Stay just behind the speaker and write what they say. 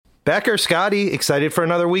Becker, Scotty, excited for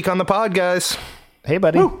another week on the pod, guys. Hey,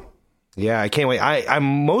 buddy. Woo. Yeah, I can't wait. I'm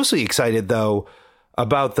mostly excited, though,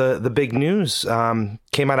 about the big news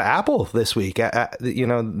came out of Apple this week.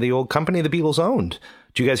 The old company the Beatles owned.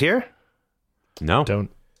 Did you guys hear? No.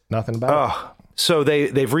 Nothing about it. So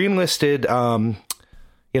they've re-enlisted, sometimes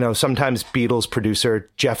Beatles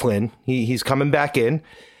producer Jeff Lynne. He's coming back in.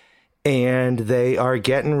 And they are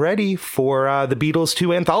getting ready for the Beatles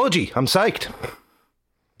 2 anthology. I'm psyched.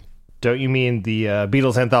 Don't you mean the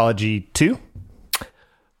Beatles Anthology 2?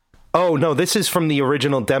 Oh, no, this is from the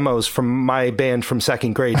original demos from my band from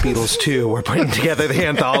second grade, Beatles 2. We're putting together the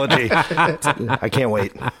anthology. I can't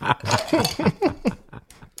wait.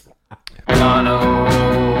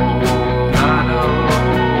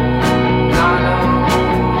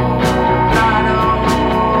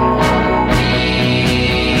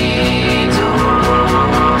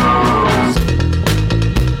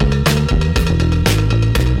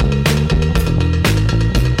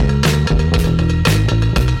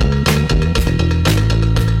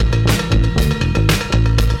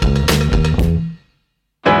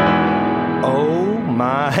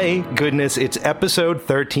 Goodness, it's episode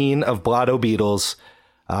 13 of Blotto Beatles.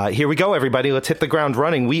 Here we go, everybody. Let's hit the ground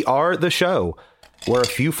running. We are the show where a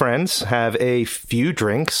few friends have a few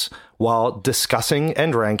drinks while discussing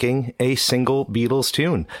and ranking a single Beatles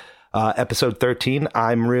tune. Episode 13,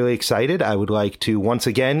 I'm really excited. I would like to once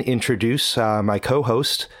again introduce my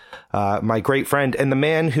co-host, my great friend, and the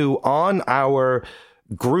man who on our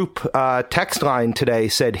group text line today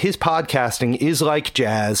said his podcasting is like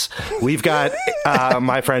jazz. We've got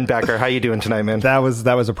my friend Becker. How you doing tonight, man? That was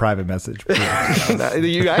a private message.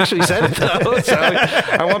 You actually said it though, so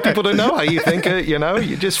I want people to know how you think.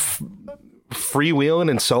 You just freewheeling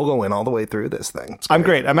and soloing all the way through this thing. I'm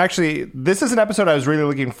great. This is an episode I was really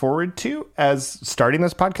looking forward to as starting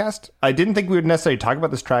this podcast. I didn't think we would necessarily talk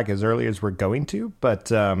about this track as early as we're going to,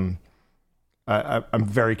 but I'm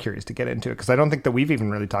very curious to get into it because I don't think that we've even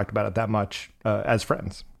really talked about it that much as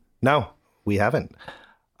friends. No, we haven't.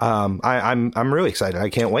 I'm really excited. I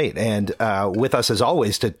can't wait. And with us, as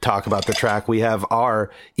always, to talk about the track, we have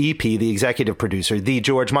our EP, the executive producer, the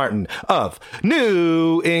George Martin of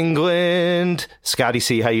New England. Scotty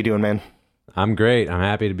C, how you doing, man? I'm great. I'm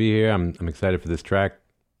happy to be here. I'm excited for this track.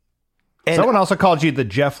 And someone also called you the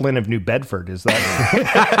Jeff Lynne of New Bedford. Is that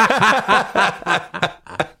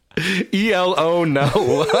ELO no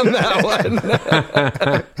on that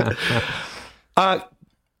one.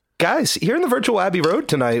 Guys, here in the virtual Abbey Road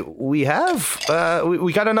tonight, we have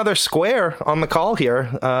we got another square on the call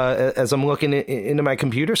here. As I'm looking into my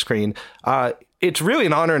computer screen, it's really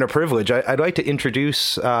an honor and a privilege. I'd like to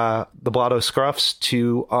introduce the Blotto Scruffs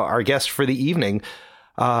to our guest for the evening,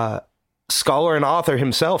 scholar and author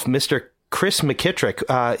himself, Mr. Chris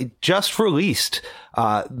McKittrick, just released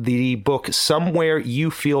the book Somewhere You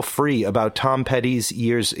Feel Free about Tom Petty's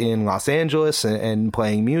years in Los Angeles and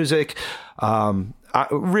playing music. I'm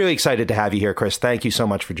really excited to have you here, Chris. Thank you so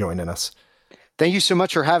much for joining us. Thank you so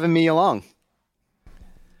much for having me along.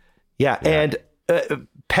 Yeah. And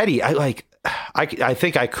Petty, I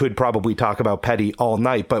think I could probably talk about Petty all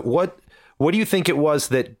night, but what do you think it was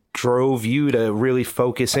that drove you to really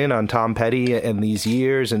focus in on Tom Petty and these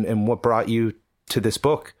years and what brought you to this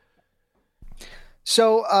book?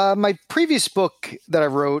 So my previous book that I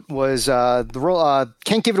wrote was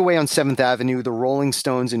Can't Give It Away on 7th Avenue, The Rolling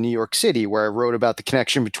Stones in New York City, where I wrote about the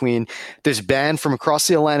connection between this band from across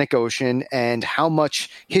the Atlantic Ocean and how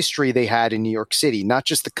much history they had in New York City, not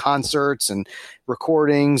just the concerts and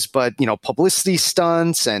recordings, but, publicity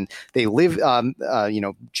stunts. And they live,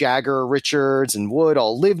 Jagger, Richards, and Wood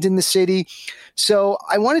all lived in the city. So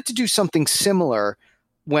I wanted to do something similar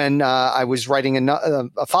when I was writing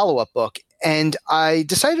a follow-up book. And I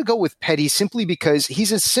decided to go with Petty simply because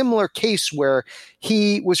he's a similar case where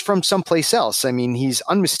he was from someplace else. I mean, he's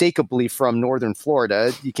unmistakably from Northern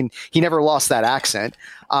Florida. He never lost that accent.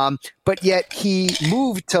 But yet he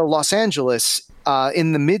moved to Los Angeles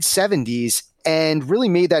in the mid-'70s and really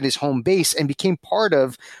made that his home base and became part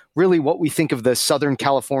of really what we think of the Southern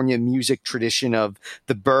California music tradition of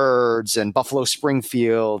the Byrds and Buffalo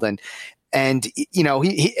Springfield.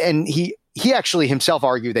 He actually himself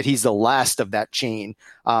argued that he's the last of that chain,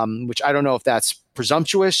 which I don't know if that's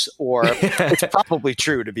presumptuous or it's probably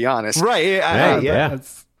true, to be honest. Right. Yeah.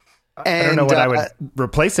 I don't know what I would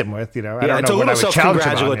replace him with, I don't know it's a what little I would challenge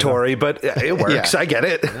him on, self-congratulatory, but it works. I get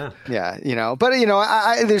it. But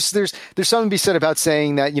there's something to be said about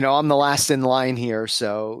saying that, I'm the last in line here.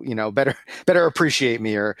 So, better appreciate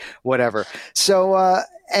me or whatever. So,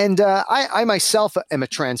 I myself am a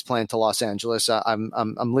transplant to Los Angeles. I'm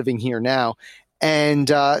living here now.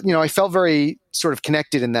 And I felt very sort of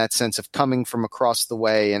connected in that sense of coming from across the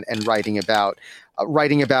way and writing about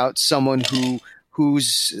someone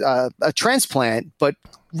who's a transplant, but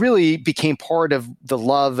really became part of the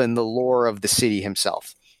love and the lore of the city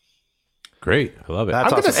himself. Great. I love it. I'm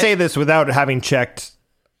going to say this without having checked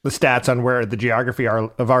the stats on where the geography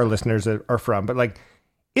of our listeners are from, but like,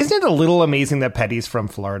 isn't it a little amazing that Petty's from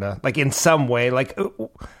Florida? Like in some way, like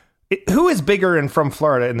who is bigger and from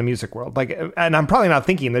Florida in the music world? Like, and I'm probably not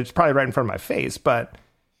thinking that it's probably right in front of my face, but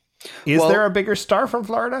is there a bigger star from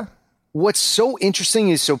Florida? What's so interesting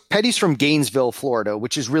is, so Petty's from Gainesville, Florida,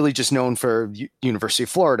 which is really just known for University of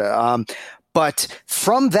Florida. But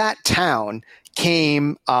from that town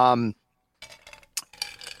came Tom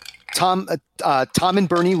and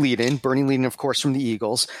Bernie Leadon, of course, from the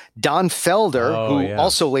Eagles, Don Felder, who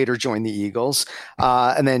also later joined the Eagles.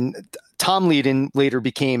 And then Tom Leadon later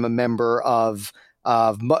became a member of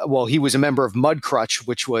he was a member of Mudcrutch,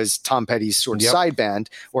 which was Tom Petty's sort of side band.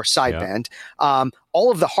 All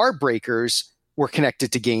of the Heartbreakers were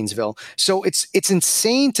connected to Gainesville. So it's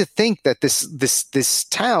insane to think that this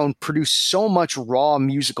town produced so much raw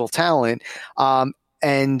musical talent,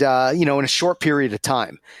 in a short period of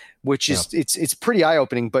time, which is it's pretty eye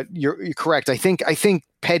opening. But you're correct. I think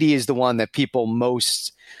Petty is the one that people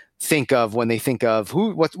most think of when they think of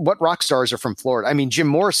what rock stars are from Florida. I mean, Jim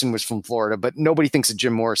Morrison was from Florida, but nobody thinks of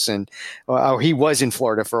Jim Morrison, or he was in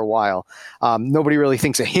Florida for a while. Nobody really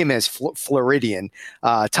thinks of him as Floridian.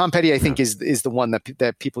 Tom Petty, I think, is the one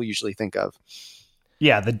that people usually think of.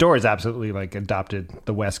 Yeah, the Doors absolutely like adopted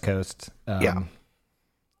the West Coast.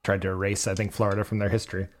 Tried to erase, I think, Florida from their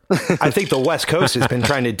history. I think the West Coast has been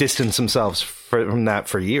trying to distance themselves from that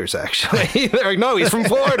for years, actually. They're like, no, he's from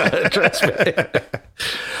Florida. Trust me.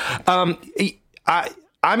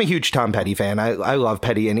 I'm a huge Tom Petty fan. I love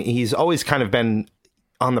Petty, and he's always kind of been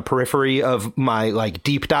on the periphery of my like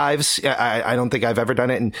deep dives. I don't think I've ever done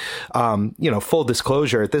it. And, full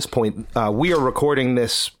disclosure at this point, we are recording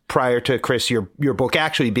this prior to, Chris, your book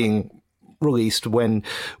actually being released. When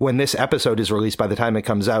this episode is released, by the time it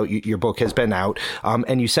comes out, your book has been out,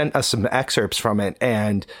 and you sent us some excerpts from it,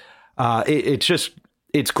 and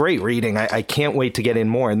it's great reading. I can't wait to get in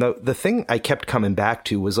more. And the thing I kept coming back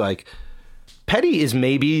to was like, Petty is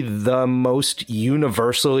maybe the most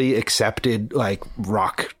universally accepted like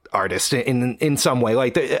rock artist in some way.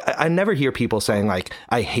 Like I never hear people saying like,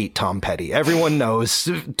 I hate Tom Petty. Everyone knows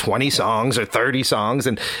 20 songs or 30 songs,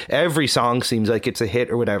 and every song seems like it's a hit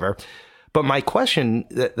or whatever. But my question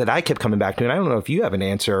that I kept coming back to, and I don't know if you have an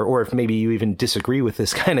answer or if maybe you even disagree with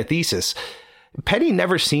this kind of thesis, Petty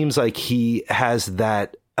never seems like he has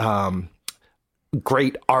that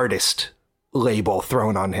great artist label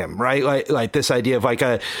thrown on him, right? Like this idea of like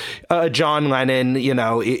a John Lennon,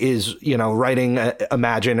 is, writing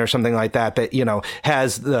Imagine or something like that,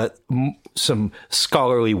 has some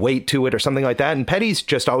scholarly weight to it or something like that. And Petty's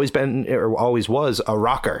just always been, or always was, a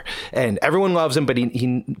rocker, and everyone loves him, but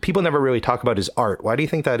people never really talk about his art. Why do you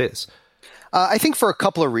think that is? I think for a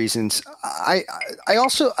couple of reasons. I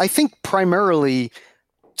think primarily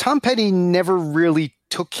Tom Petty never really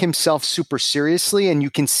took himself super seriously, and you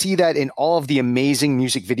can see that in all of the amazing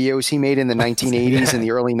music videos he made in the 1980s and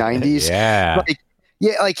the early 90s.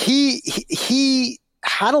 He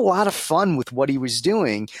had a lot of fun with what he was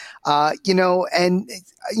doing, you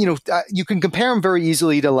can compare him very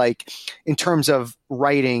easily to, like, in terms of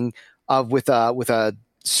writing with a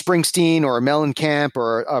Springsteen or a Mellencamp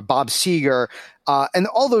or a Bob Seger, and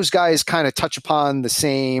all those guys kind of touch upon the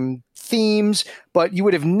same themes, but you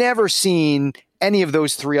would have never seen any of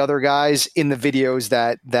those three other guys in the videos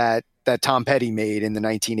that Tom Petty made in the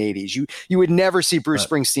 1980s. You would never see Bruce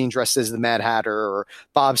Springsteen dressed as the Mad Hatter, or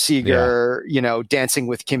Bob Seger, dancing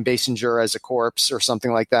with Kim Basinger as a corpse or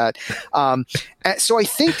something like that. So I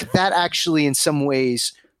think that actually in some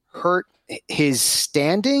ways hurt his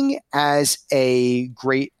standing as a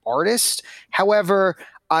great artist. However,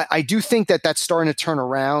 I do think that that's starting to turn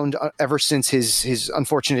around ever since his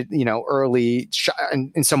unfortunate, early,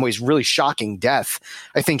 in some ways, really shocking death.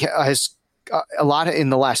 I think has a lot in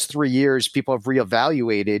the last 3 years, people have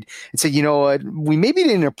reevaluated and said, we maybe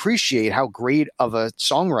didn't appreciate how great of a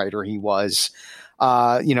songwriter he was,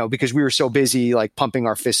 because we were so busy like pumping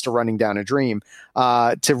our fist to Running Down a Dream,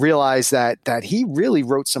 to realize that he really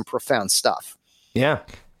wrote some profound stuff. Yeah.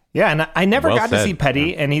 Yeah. And I never got to see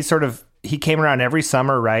Petty, and he came around every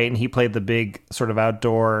summer, right? And he played the big sort of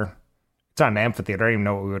outdoor, it's not an amphitheater, I don't even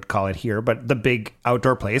know what we would call it here, but the big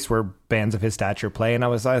outdoor place where bands of his stature play. And I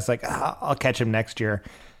was like, I'll catch him next year.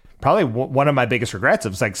 Probably one of my biggest regrets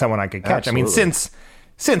of like someone I could catch. Absolutely. I mean,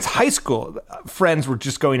 since high school, friends were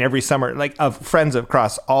just going every summer, like of friends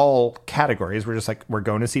across all categories. We're just like, we're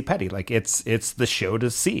going to see Petty. Like it's the show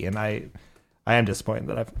to see. And I am disappointed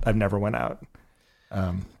that I've never went out.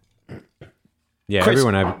 Yeah, Chris-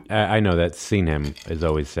 everyone I know that's seen him has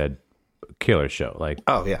always said killer show. Like,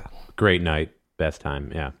 Oh yeah. great night, best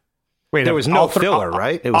time. Yeah. Wait, There was no filler,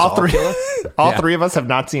 right? It was all three. killer? All three of us have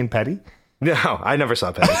not seen Petty. No, I never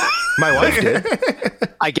saw Petty. My wife did.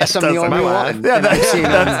 I guess I'm the only my one. Yeah, And I've seen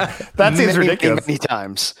him that seems many, ridiculous. many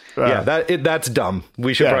times. Yeah, that's dumb.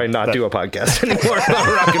 We should Yeah, probably not that- do a podcast anymore about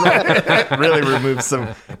rock and roll. Really removes some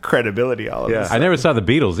credibility. All of Yeah. this. I never saw the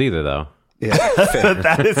Beatles either, though. Yeah, fair.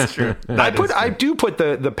 That is true. I do put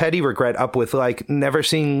the petty regret up with like never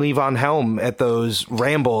seeing Levon Helm at those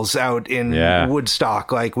rambles out in Yeah.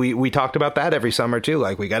 Woodstock. Like we talked about that every summer too.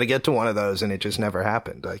 Like we got to get to one of those, and it just never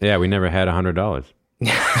happened. Like Yeah, we never had $100.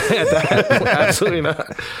 absolutely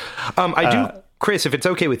not. I do, Chris. If it's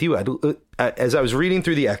okay with you, as I was reading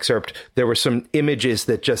through the excerpt, there were some images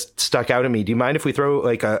that just stuck out at me. Do you mind if we throw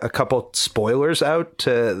like a couple spoilers out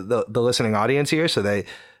to the listening audience here, so they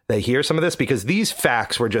hear some of this, because these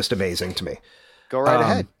facts were just amazing to me. Go right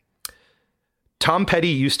ahead. Tom Petty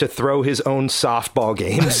used to throw his own softball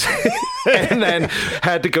games and then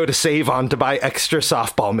had to go to Save On to buy extra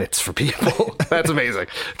softball mitts for people. That's amazing.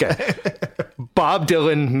 Okay. Bob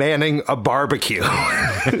Dylan manning a barbecue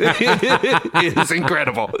is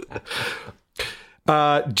incredible.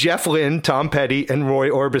 Jeff Lynne, Tom Petty, and Roy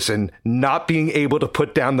Orbison not being able to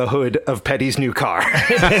put down the hood of Petty's new car.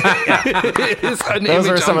 Those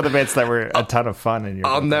are some of the bits that were a ton of fun in your.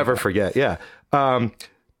 I'll never forget. Yeah.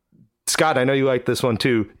 Scott, I know you like this one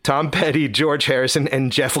too. Tom Petty, George Harrison,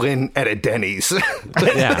 and Jeff Lynne at a Denny's.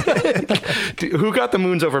 Yeah. Who got the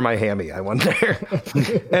moons over my hammy, I wonder.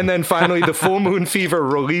 And then finally, the Full Moon Fever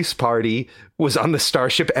release party was on the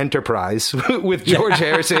Starship Enterprise with George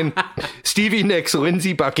Harrison, Stevie Nicks,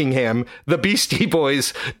 Lindsey Buckingham, the Beastie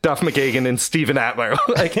Boys, Duff McKagan, and Steven Adler.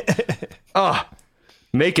 Like,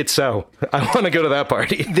 make it so. I want to go to that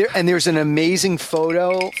party. There's an amazing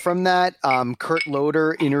photo from that. Kurt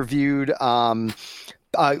Loder interviewed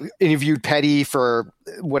Petty for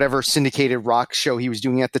whatever syndicated rock show he was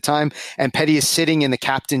doing at the time, and Petty is sitting in the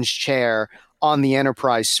captain's chair on the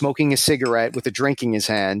Enterprise, smoking a cigarette with a drink in his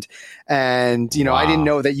hand. And Wow. I didn't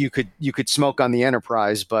know that you could smoke on the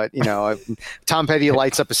Enterprise, but Tom Petty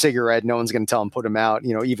lights up a cigarette, no one's going to tell him put him out,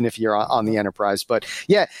 even if you're on the Enterprise. But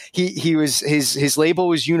yeah, he was his label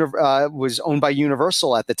was owned by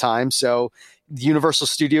Universal at the time, so Universal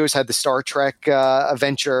Studios had the Star Trek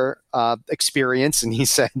adventure experience, and he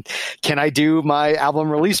said, "Can I do my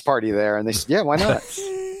album release party there?" And they said, "Yeah, why not?"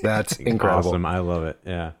 That's incredible. Awesome. I love it.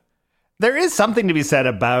 Yeah. There is something to be said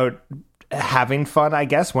about having fun, I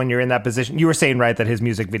guess, when you're in that position. You were saying, right, that his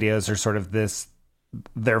music videos are sort of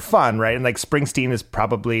they're fun, right? And like Springsteen is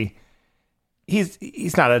probably,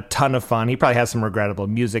 he's not a ton of fun. He probably has some regrettable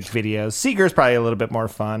music videos. Seeger's probably a little bit more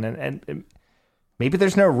fun. And maybe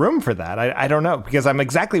there's no room for that. I don't know, because I'm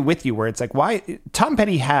exactly with you where it's like, why? Tom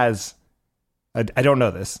Petty has, I don't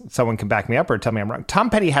know this. Someone can back me up or tell me I'm wrong.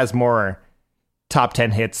 Tom Petty has more top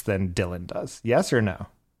 10 hits than Dylan does. Yes or no?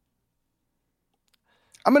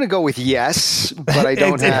 I'm going to go with yes, but I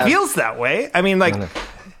don't It have. feels that way. I mean, like,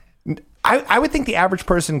 I would think the average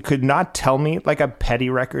person could not tell me like a Petty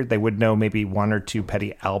record. They would know maybe one or two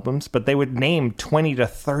Petty albums, but they would name 20 to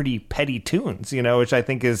 30 Petty tunes, which I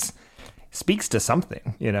think speaks to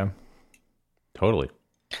something, Totally.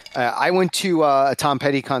 I went to a Tom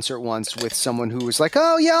Petty concert once with someone who was like,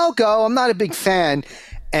 "Oh yeah, I'll go. I'm not a big fan."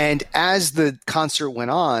 And as the concert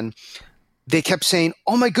went on, they kept saying,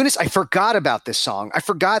 "Oh my goodness, I forgot about this song. I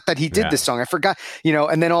forgot that he did this song. I forgot,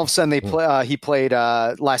 And then all of a sudden, he played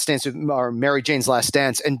 "Last Dance" or Mary Jane's "Last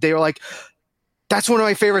Dance," and they were like, "That's one of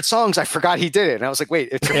my favorite songs. I forgot he did it." And I was like, "Wait,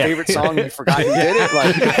 it's your favorite song? And you forgot he did it?"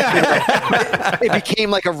 Like, it became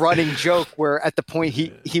like a running joke where at the point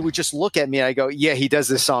he would just look at me and I go, "Yeah, he does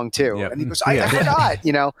this song too." Yep. And he goes, I forgot,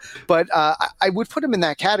 But I would put him in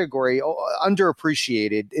that category,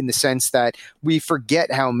 underappreciated in the sense that we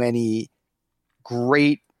forget how many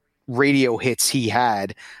great radio hits he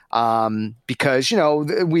had, because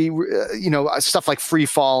stuff like Free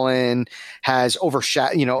Fallin' has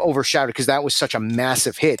overshadowed because that was such a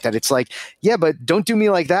massive hit that it's like, yeah, but Don't Do Me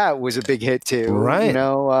Like That was a big hit too, right?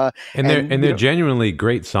 And they're genuinely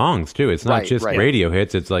great songs too. It's not Right, just right. radio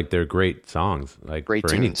hits. It's like they're great songs, like Great for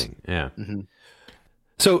tunes. anything. Yeah. Mm-hmm.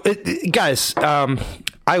 So, guys,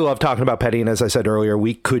 I love talking about Petty, and as I said earlier,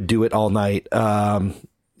 we could do it all night.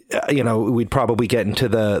 We'd probably get into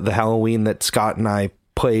the Halloween that Scott and I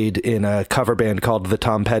played in a cover band called the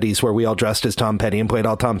Tom Petties, where we all dressed as Tom Petty and played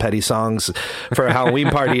all Tom Petty songs for a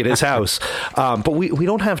Halloween party at his house. But we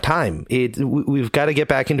don't have time. We've got to get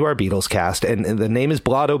back into our Beatles cast, and the name is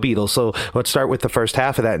Blotto Beatles. So let's start with the first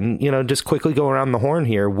half of that, and just quickly go around the horn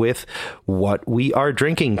here with what we are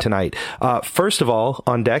drinking tonight. First of all,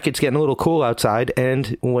 on deck, it's getting a little cool outside,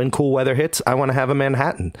 and when cool weather hits, I want to have a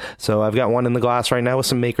Manhattan. So I've got one in the glass right now with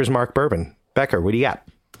some Maker's Mark bourbon. Becker, what do you got?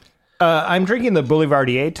 I'm drinking the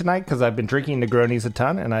Boulevardier tonight because I've been drinking Negronis a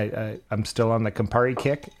ton, and I'm still on the Campari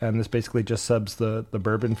kick, and this basically just subs the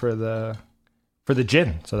bourbon for the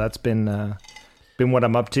gin. So that's been what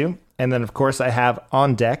I'm up to. And then, of course, I have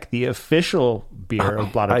on deck the official beer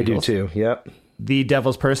of Blotto Beatles. I do too, yep. The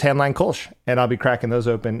Devil's Purse Handline Kolsch, and I'll be cracking those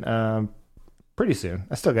open pretty soon.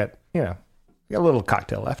 I still got, got a little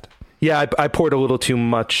cocktail left. Yeah, I poured a little too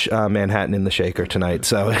much Manhattan in the shaker tonight,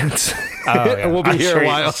 so it's we'll be here a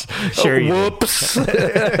while. Sure Whoops.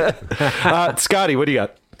 Scotty, what do you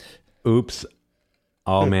got? Oops.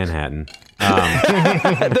 All Manhattan.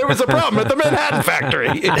 There was a problem at the Manhattan factory.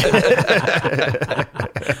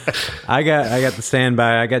 I got the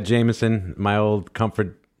standby. I got Jameson, my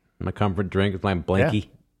comfort drink with my blankie. Yeah.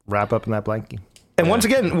 Wrap up in that blankie. And once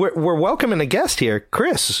again, we're welcoming a guest here,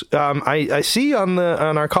 Chris. I see on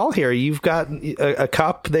our call here you've got a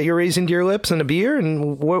cup that you're raising to your lips and a beer.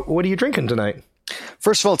 And what are you drinking tonight?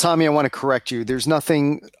 First of all, Tommy, I want to correct you. There's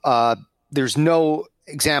nothing. There's no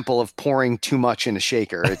example of pouring too much in a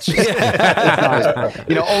shaker. It's just,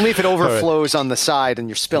 only if it overflows on the side and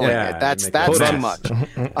you're spilling it. That's too much.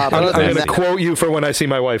 I'm going to quote you for when I see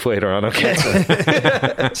my wife later on. Okay.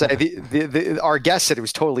 So our guest said it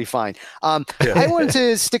was totally fine. I wanted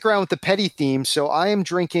to stick around with the Petty theme, so I am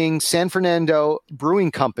drinking San Fernando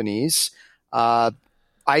Brewing Company's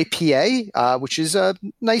IPA, which is a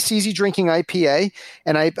nice, easy drinking IPA.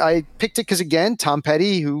 And I picked it because, again, Tom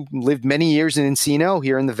Petty, who lived many years in Encino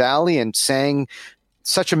here in the Valley and sang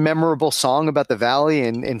such a memorable song about the Valley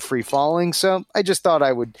and free falling. So I just thought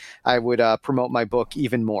I would promote my book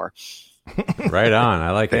even more. Right on.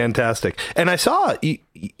 I like it. Fantastic. And I saw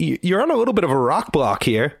you're on a little bit of a rock block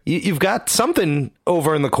here. You've got something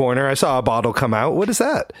over in the corner. I saw a bottle come out. What is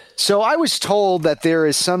that? So I was told that there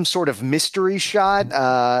is some sort of mystery shot,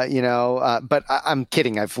 but I'm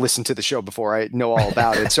kidding. I've listened to the show before. I know all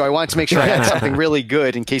about it. So I wanted to make sure I had something really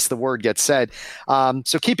good in case the word gets said.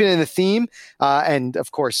 So keeping in the theme, and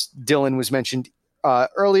of course, Dylan was mentioned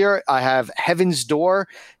earlier. I have Heaven's Door,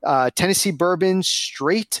 Tennessee Bourbon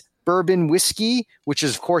Straight Bourbon Whiskey, which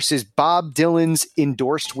is, of course, is Bob Dylan's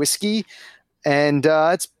endorsed whiskey, and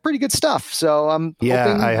it's pretty good stuff. So I'm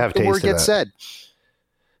hoping I have the word gets said.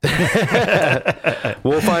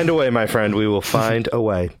 We'll find a way, my friend. We will find a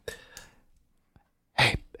way.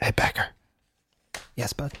 Hey, Becker.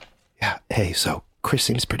 Yes, bud. Yeah. Hey, so Chris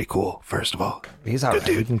seems pretty cool. First of all, he's all right.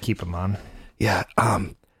 Dude. We can keep him on. Yeah.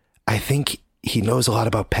 I think he knows a lot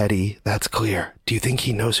about Petty. That's clear. Do you think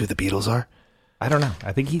he knows who the Beatles are? I don't know.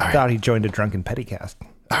 I think he thought he joined a drunken Pettycast.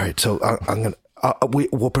 All right, so I'm gonna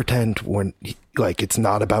we'll pretend it's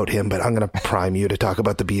not about him, but I'm gonna prime you to talk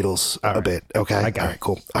about the Beatles a bit. Okay. All right.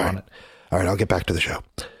 Cool. All right. I'll get back to the show.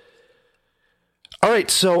 All right.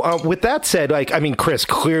 So with that said, Chris,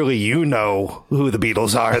 clearly you know who the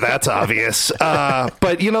Beatles are. That's obvious.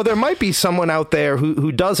 But there might be someone out there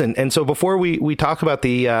who doesn't. And so before we talk about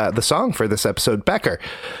the song for this episode, Becker,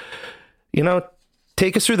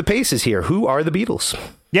 take us through the paces here. Who are the Beatles?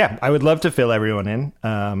 Yeah, I would love to fill everyone in.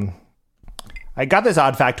 I got this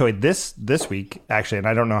odd factoid this week, actually, and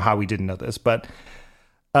I don't know how we didn't know this, but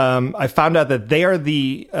I found out that they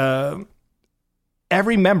are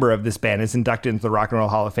every member of this band is inducted into the Rock and Roll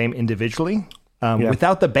Hall of Fame individually,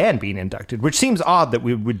 without the band being inducted, which seems odd that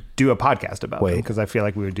we would do a podcast about them, because I feel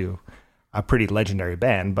like we would do a pretty legendary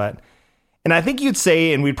band, and I think you'd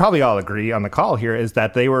say, and we'd probably all agree on the call here, is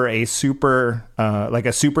that they were a super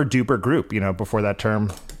duper group, before that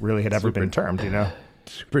term really had ever been termed,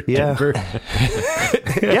 Super duper.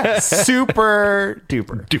 Yeah, super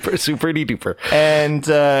duper. Duper, super duper. And,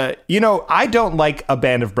 I don't like a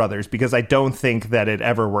band of brothers because I don't think that it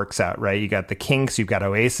ever works out, right? You got the Kinks, you've got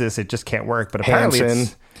Oasis, it just can't work. But apparently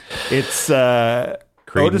it's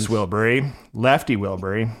Otis Wilbury, Lefty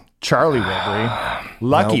Wilbury, Charlie Wilbury,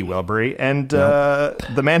 Lucky Wilbury, and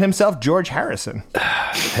the man himself, George Harrison.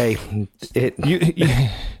 Hey,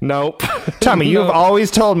 nope. Tommy, you've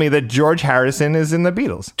always told me that George Harrison is in the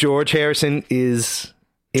Beatles. George Harrison is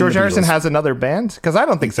in George the Harrison Beatles. has another band? Because I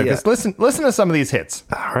don't think so. Because listen to some of these hits.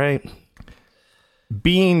 All right.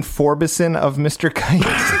 Being Forbison of Mr. Kite.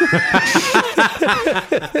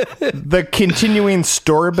 The continuing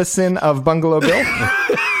Storbison of Bungalow Bill.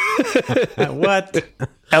 What?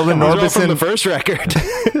 Ellen These are all from the Orbison, first record.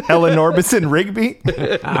 Ellen Orbison, Rigby.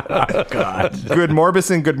 Oh, God. Good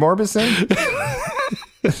Morbison, Good Morbison.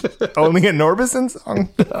 Only a Norbison song.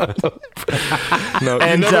 No, you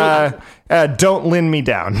And never- Don't Lin Me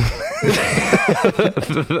Down.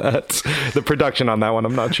 that's the production on that one.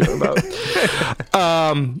 I'm not sure about.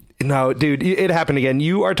 No, dude, it happened again.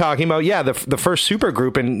 You are talking about the first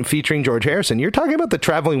supergroup and featuring George Harrison. You're talking about the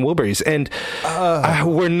Traveling Wilburys, and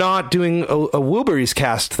we're not doing a Wilburys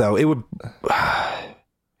cast though. It would.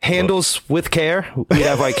 Handles with care. We'd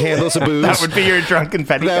have like handles of booze. That would be your drunken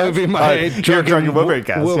petty. That would be my drunken Wilbury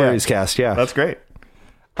cast. Wilburys cast. Yeah, That's great.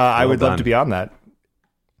 I would love done. to be on that.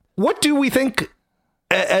 what do we think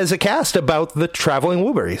as a cast about the Traveling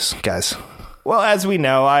Wilburys, guys? Well, as we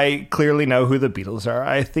know, I clearly know who the Beatles are.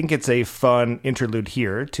 I think it's a fun interlude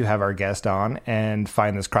here to have our guest on and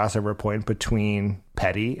find this crossover point between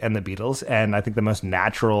Petty and the Beatles. And I think the most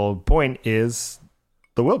natural point is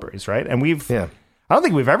the Wilburys, right? And I don't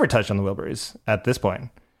think we've ever touched on the Wilburys at this point.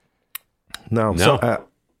 No. No. So,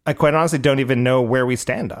 I quite honestly don't even know where we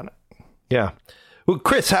stand on it. yeah. Well,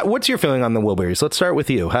 Chris, what's your feeling on the Wilburys? Let's start with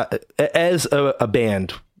you. As a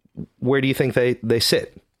band, where do you think they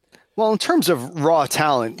sit? Well, in terms of raw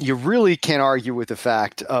talent, you really can't argue with the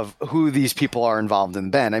fact of who these people are involved in the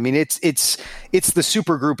band. I mean, it's the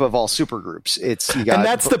supergroup of all supergroups. And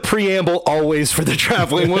that's the preamble always for the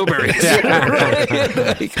Traveling Wilburys.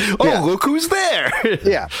 Right? Like, look who's there.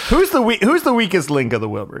 yeah. Who's the weakest link of the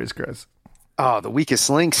Wilburys, Chris? Oh, the weakest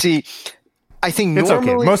link. See, I think It's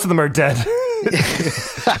normally okay. Most of them are dead.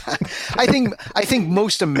 I think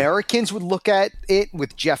most Americans would look at it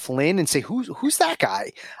with Jeff Lynne and say, "Who's that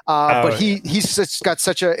guy?" But he's got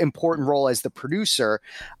such an important role as the producer.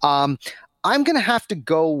 I'm going to have to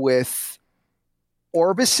go with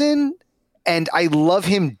Orbison, and I love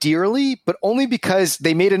him dearly, but only because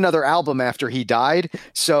they made another album after he died.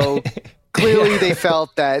 So clearly, they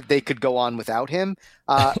felt that they could go on without him.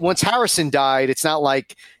 Once Harrison died, it's not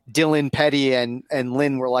like Dylan, Petty, and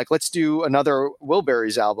Lynn were like, let's do another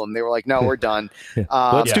Wilburys album. They were like, no, we're done.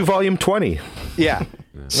 Let's do volume 20. Yeah.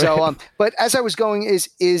 So, but as I was going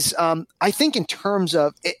is I think in terms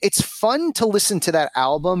of it's fun to listen to that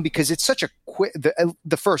album because it's such a quick,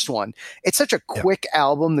 the first one, it's such a quick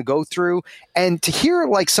album to go through, and to hear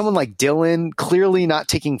like someone like Dylan clearly not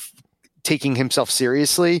taking himself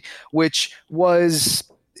seriously, which was,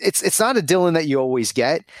 it's not a Dylan that you always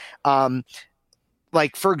get.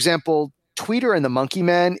 Like, for example, Tweeter and the Monkey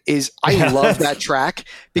Man I love that track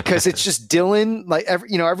because it's just Dylan. Like,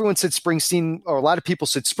 everyone said Springsteen, or a lot of people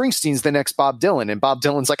said Springsteen's the next Bob Dylan. And Bob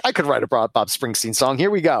Dylan's like, I could write a Bob Springsteen song. Here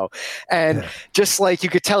we go. And just like, you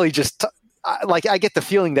could tell he just, like, I get the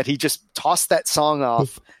feeling that he just tossed that song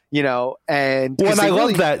off, and Well, and I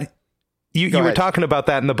really, love that. You were talking about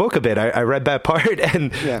that in the book a bit. I read that part,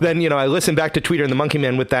 and then, I listened back to Tweeter and the Monkey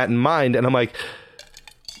Man with that in mind, and I'm like,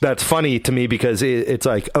 that's funny to me because it's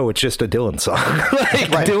like, oh, it's just a Dylan song.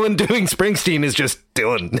 Dylan doing Springsteen is just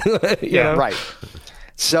Dylan. you know? Right.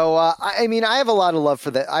 So, I mean, I have a lot of love for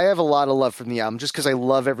that. I have a lot of love from the album just because I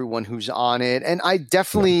love everyone who's on it. And I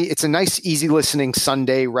definitely, it's a nice, easy listening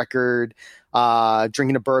Sunday record,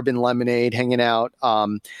 drinking a bourbon, lemonade, hanging out.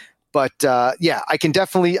 But I can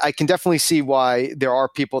definitely see why there are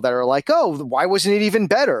people that are like, oh, why wasn't it even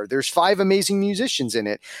better? There's 5 amazing musicians in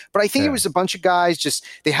it. But I think it was a bunch of guys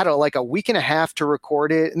they had a week and a half to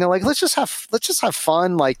record it, and they're like, let's just have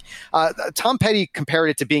fun. Like Tom Petty compared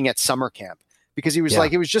it to being at summer camp because he was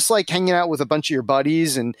like, it was just like hanging out with a bunch of your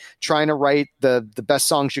buddies and trying to write the best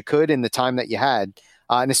songs you could in the time that you had,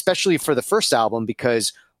 and especially for the first album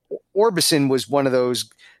because Orbison was one of those.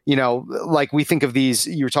 Like we think of these,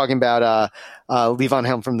 you were talking about Levon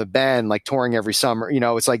Helm from the band, like touring every summer.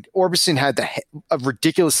 It's like Orbison had a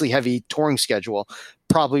ridiculously heavy touring schedule.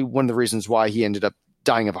 Probably one of the reasons why he ended up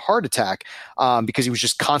dying of a heart attack because he was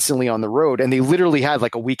just constantly on the road. And they literally had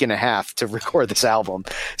like a week and a half to record this album.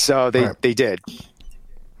 So they did.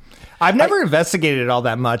 I've never investigated it all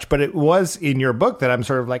that much, but it was in your book that I'm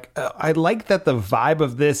sort of like, I like that the vibe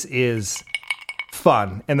of this is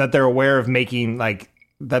fun and that they're aware of making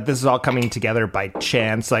that this is all coming together by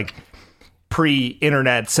chance, like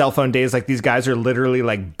pre-internet cell phone days. Like these guys are literally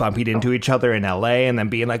like bumping into each other in LA and then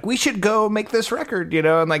being like, we should go make this record,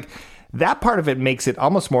 and like that part of it makes it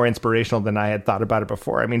almost more inspirational than I had thought about it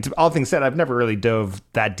before. I mean, all things said, I've never really dove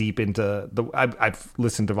that deep into I've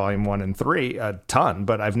listened to volume 1 and 3 a ton,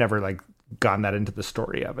 but I've never like gone that into the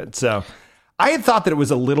story of it. So I had thought that it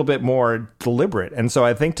was a little bit more deliberate. And so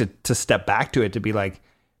I think to step back to it, to be like,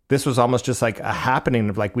 this was almost just like a happening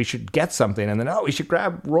of like, we should get something and then, we should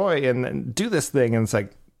grab Roy and do this thing. And it's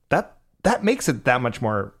like, that makes it that much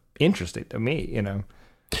more interesting to me, you know.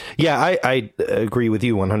 Yeah, I agree with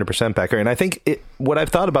you 100%, Becker. And I think what I've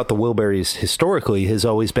thought about the Wilburys historically has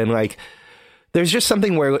always been like, there's just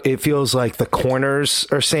something where it feels like the corners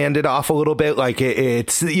are sanded off a little bit. Like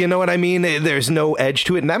it's, you know what I mean? There's no edge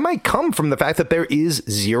to it. And that might come from the fact that there is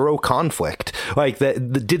zero conflict. Like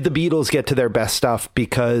did the Beatles get to their best stuff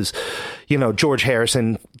because, you know, George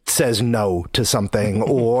Harrison says no to something,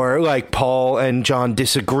 or like Paul and John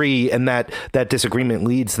disagree, and that disagreement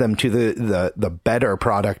leads them to the better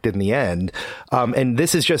product in the end. And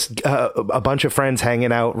this is just a bunch of friends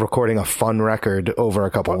hanging out, recording a fun record over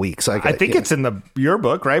a couple weeks. Like, I think it's in your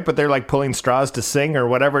book, right? But they're like pulling straws to sing or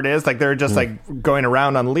whatever it is. Like they're just like going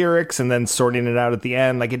around on lyrics and then sorting it out at the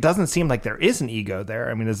end. Like it doesn't seem like there is an ego there.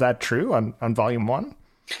 I mean, is that true on volume 1?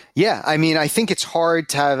 Yeah, I mean, I think it's hard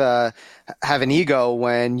to have an ego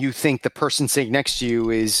when you think the person sitting next to you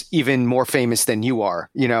is even more famous than you are,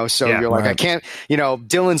 you know? So you're like, I can't, you know,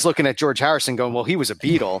 Dylan's looking at George Harrison going, well, he was a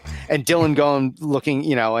Beatle, and Dylan looking,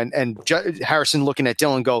 you know, and Harrison looking at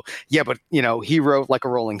Dylan go, yeah, but, you know, he wrote like a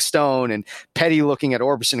Rolling Stone, and Petty looking at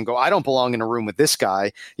Orbison and go, I don't belong in a room with this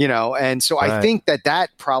guy, you know? And so I think that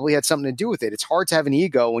probably had something to do with it. It's hard to have an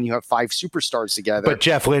ego when you have 5 superstars together. But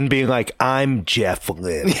Jeff Lynne being like, I'm Jeff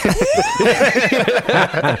Lynne.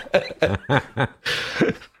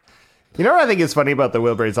 You know what I think is funny about the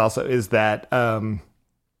Wilburys also is that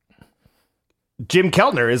Jim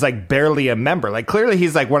Keltner is like barely a member. Like clearly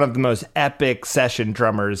he's like one of the most epic session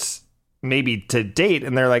drummers maybe to date,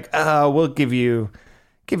 and they're like, we'll give you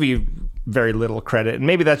very little credit. And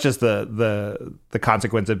maybe that's just the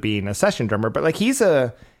consequence of being a session drummer, but like he's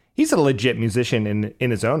a legit musician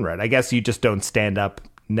in his own right. I guess you just don't stand up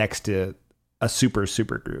next to a super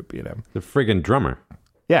group, you know. The friggin' drummer.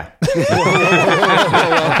 Yeah.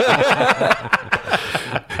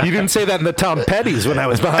 You didn't say that in the Tom Petty's when I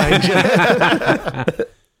was behind you.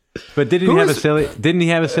 But didn't he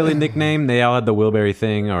have a silly nickname? They all had the Wilbury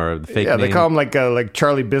thing or the fake name. Yeah, they call him like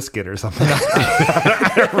Charlie Biscuit or something.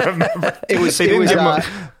 I don't remember. It was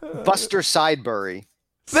Buster Sidebury.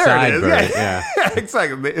 There it is. Sidebury, Yeah.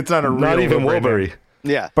 Exactly. It's not a real Not even Wilbury. Wilbury.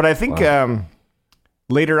 Yeah. But I think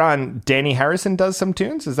later on, Danny Harrison does some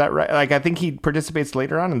tunes. Is that right? Like, I think he participates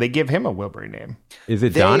later on, and they give him a Wilbury name. Is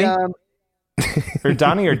it Donnie? Or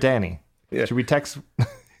Donnie or Danny? Yeah. Should we text?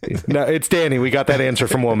 No, it's Danny. We got that answer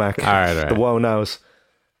from Womack. All right. The Woe knows.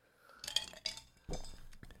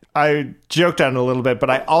 I joked on it a little bit, but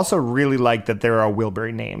I also really like that there are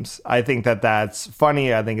Wilbury names. I think that's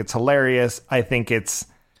funny. I think it's hilarious. I think it's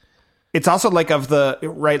also like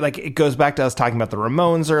like it goes back to us talking about the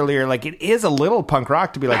Ramones earlier. Like it is a little punk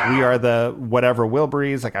rock to be like, we are the whatever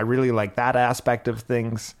Wilburys. Like I really like that aspect of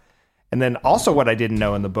things. And then also what I didn't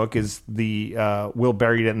know in the book is the Will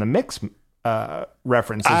Buried It in the Mix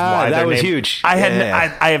reference is why that was named, huge. I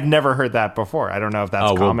have never heard that before. I don't know if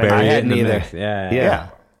that's common. Will I Bury It hadn't in the either. Mix. Yeah.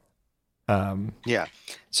 Yeah. Yeah.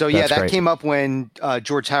 So yeah, That's that great. came up when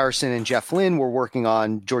George Harrison and Jeff Lynne were working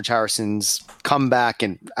on George Harrison's comeback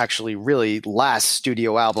and actually really last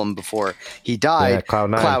studio album before he died,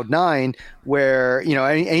 Cloud Nine. where, you know,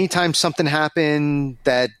 anytime something happened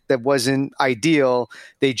that wasn't ideal,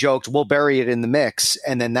 they joked, we'll bury it in the mix.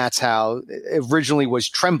 And then that's how it originally was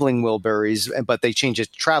Trembling Wilburys, but they changed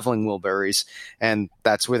it to Traveling Wilburys. And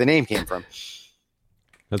that's where the name came from.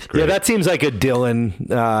 That's great. Yeah, that seems like a Dylan,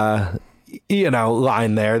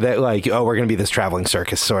 line there that like, oh, we're going to be this traveling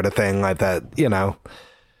circus sort of thing like that, you know.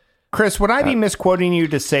 Chris, would I be misquoting you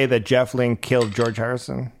to say that Jeff Lynne killed George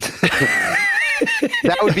Harrison?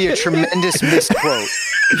 That would be a tremendous misquote.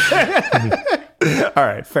 All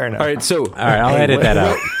right, fair enough. All right, so I'll edit that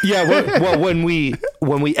out. Yeah, well, when we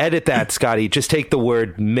edit that, Scotty, just take the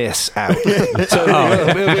word "miss" out. So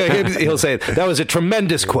he'll say that was a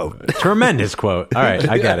tremendous quote. Tremendous quote. All right,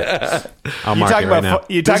 I got it. I'll mark it right now.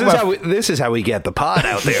 This is how we get the pod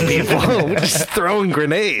out there, people. We're just throwing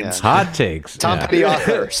grenades. Hot takes. Tom Petty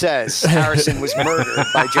author says Harrison was murdered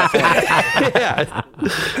by Jeff Lynne. Yeah.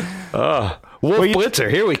 Wolf Blitzer,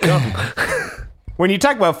 here we come. When you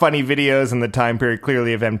talk about funny videos in the time period,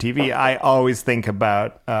 clearly of MTV, I always think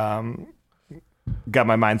about Got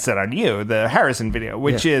My Mind Set on You, the Harrison video,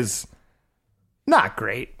 which is not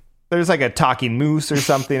great. There's like a talking moose or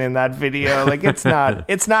something in that video. Like it's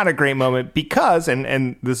not a great moment because,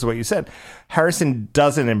 and this is what you said, Harrison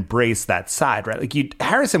doesn't embrace that side, right? Like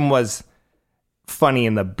Harrison was funny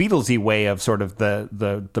in the Beatlesy way of sort of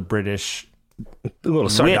the British little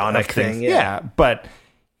sardonic thing. Yeah, but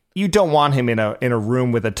you don't want him in a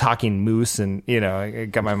room with a talking moose and, you know, I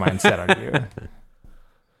got my mind set on you.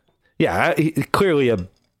 Yeah, clearly a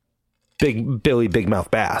Billy Big Mouth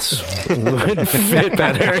Bass would fit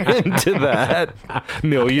better into that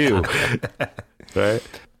milieu. Right.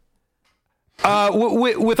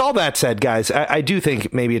 With all that said, guys, I do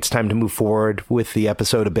think maybe it's time to move forward with the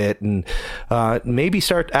episode a bit and maybe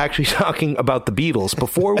start actually talking about the Beatles.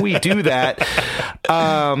 Before we do that,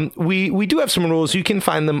 we do have some rules. You can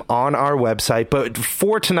find them on our website. But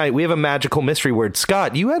for tonight, we have a magical mystery word.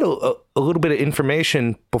 Scott, you had a little bit of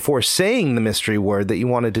information before saying the mystery word that you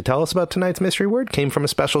wanted to tell us about tonight's mystery word. Came from a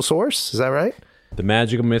special source. Is that right? The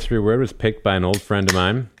magical mystery word was picked by an old friend of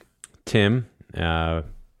mine, Tim.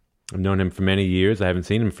 I've known him for many years. I haven't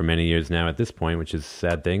seen him for many years now at this point, which is a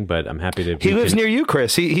sad thing, but I'm happy to... He lives near you,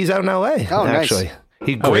 Chris. He's out in L.A., actually. Nice.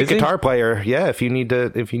 He's a great guitar player. Yeah, if you need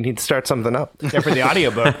to start something up. Yeah, for the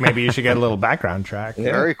audiobook, maybe you should get a little background track.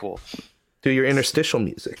 Yeah. Very cool. Do your interstitial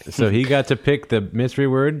music. So he got to pick the mystery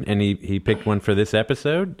word, and he picked one for this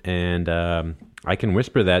episode, and I can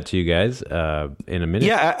whisper that to you guys in a minute.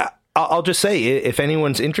 Yeah, I'll just say, if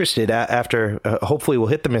anyone's interested, after hopefully we'll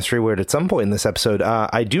hit the mystery word at some point in this episode,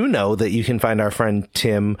 I do know that you can find our friend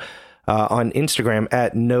Tim on Instagram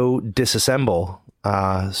at No Disassemble.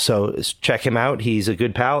 So check him out. He's a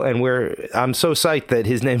good pal, and I'm so psyched that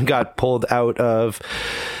his name got pulled out of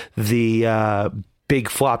the big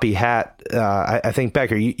floppy hat. I think,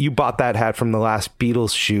 Becker, you bought that hat from the last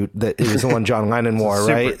Beatles shoot. That it was the one John Lennon wore,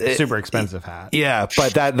 right? Super expensive hat. Yeah,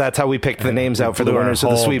 but that's how we picked the names out for the winners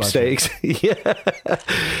of the sweepstakes. Yeah.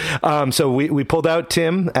 So we pulled out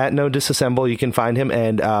Tim at No Disassemble. You can find him,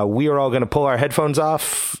 and we are all going to pull our headphones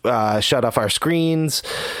off, shut off our screens,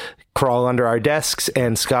 crawl under our desks,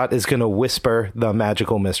 and Scott is going to whisper the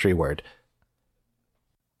magical mystery word.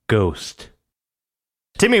 Ghost.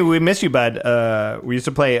 Timmy, we miss you, bud. We used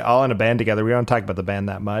to play all in a band together. We don't talk about the band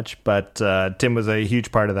that much, but Tim was a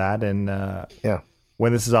huge part of that. And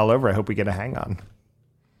when this is all over, I hope we get a hang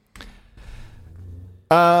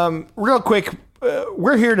on. Real quick,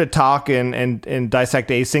 we're here to talk and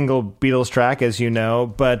dissect a single Beatles track, as you know,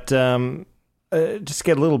 but just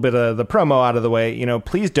get a little bit of the promo out of the way.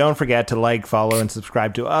 Please don't forget to like, follow, and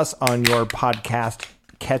subscribe to us on your podcast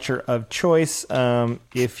catcher of choice.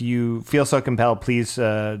 If you feel so compelled, please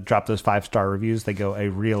drop those 5-star reviews. They go a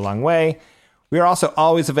real long way. We are also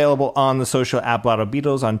always available on the social at Blotto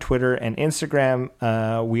Beatles on Twitter and Instagram.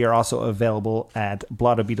 We are also available at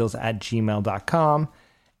blottobeatles@gmail.com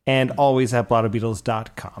and always at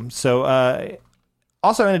blottobeatles.com. So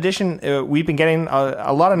also, in addition, we've been getting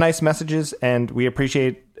a lot of nice messages, and we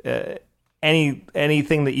appreciate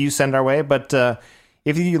anything that you send our way. But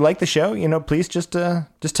if you like the show, please just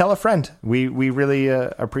tell a friend. We really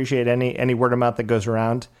appreciate any word of mouth that goes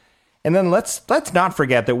around. And then let's not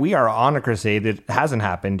forget that we are on a crusade. It hasn't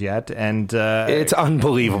happened yet, and it's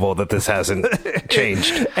unbelievable that this hasn't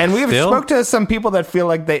changed. And we have spoke to some people that feel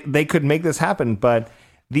like they could make this happen, but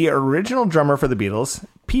the original drummer for the Beatles,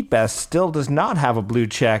 Pete Best, still does not have a blue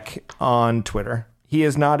check on Twitter. He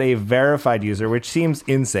is not a verified user, which seems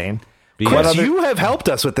insane. Chris, you have helped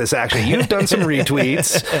us with this, actually. You've done some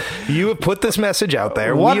retweets. You have put this message out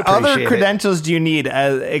there. What other credentials do you need,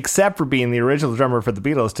 except for being the original drummer for the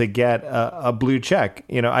Beatles, to get a blue check?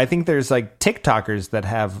 I think there's like TikTokers that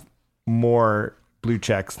have more blue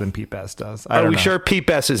checks than Pete Best does. Are we sure Pete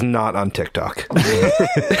Best is not on TikTok?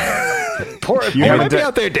 You might be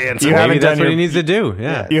out there dancing. Maybe that's what he needs to do.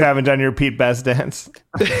 Yeah. You haven't done your Pete Best dance.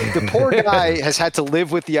 The poor guy has had to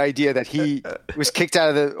live with the idea that he was kicked out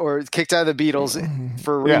of the Beatles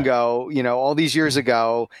for Ringo, all these years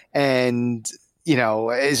ago, and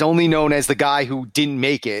is only known as the guy who didn't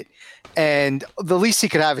make it. And the least he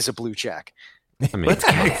could have is a blue check. I mean,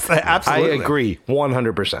 absolutely. I agree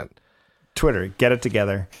 100%. Twitter, get it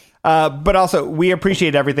together. But also, we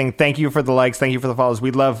appreciate everything. Thank you for the likes. Thank you for the follows.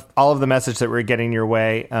 We love all of the message that we're getting your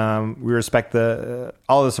way. We respect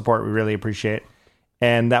all the support. We really appreciate.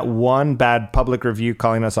 And that one bad public review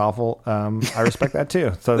calling us awful, I respect that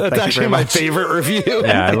too. So that's thank actually you very my much. favorite review.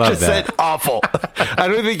 Yeah, I love just that. Said awful. I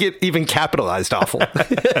don't think it even capitalized awful.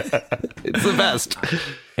 It's the best.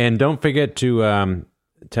 And don't forget to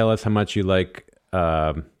tell us how much you like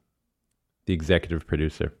the executive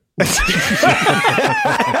producer.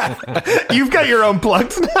 You've got your own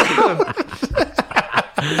plugs now.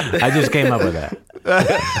 I just came up with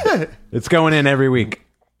that. It's going in every week.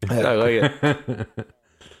 I like it.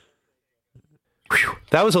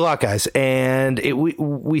 That was a lot, guys, and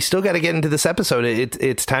we still got to get into this episode.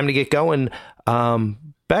 It's time to get going.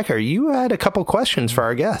 Becker, you had a couple questions for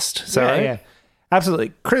our guest. So yeah,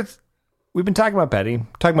 absolutely, Chris. We've been talking about Petty,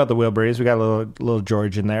 talking about the Wilburys. We got a little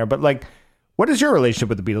George in there, but like, what is your relationship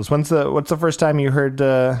with the Beatles? What's the first time you heard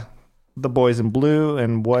the Boys in Blue,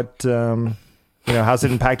 and what how's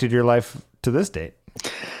it impacted your life to this date?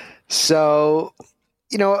 So,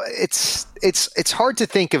 it's hard to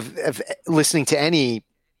think of listening to any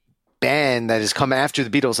band that has come after the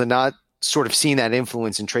Beatles and not sort of seen that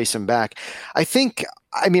influence and trace them back. I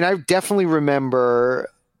definitely remember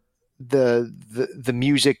the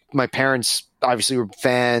music. My parents obviously were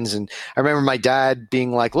fans, and I remember my dad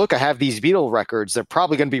being like, look, I have these Beatle records, they're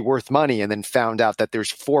probably going to be worth money, and then found out that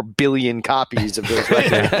there's 4 billion copies of those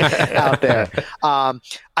records out there.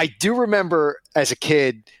 I do remember as a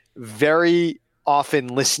kid very often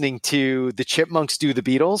listening to the Chipmunks do the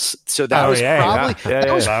Beatles. So that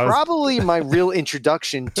was probably my real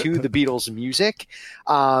introduction to the Beatles music.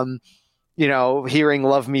 Hearing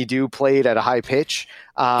Love Me Do played at a high pitch.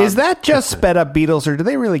 Is that just sped up Beatles, or do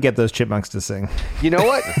they really get those Chipmunks to sing? You know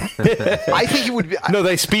what? I think it would be. No,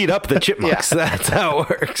 they speed up the Chipmunks. Yeah. That's how it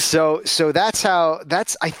works. So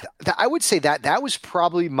I would say that was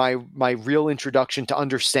probably my real introduction to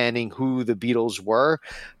understanding who the Beatles were.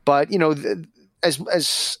 But,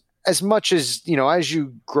 as much as, as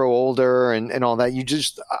you grow older and all that,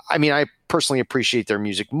 I personally appreciate their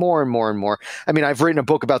music more and more and more. I mean, I've written a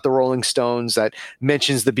book about the Rolling Stones that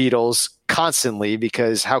mentions the Beatles constantly,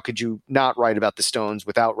 because how could you not write about the Stones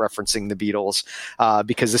without referencing the Beatles?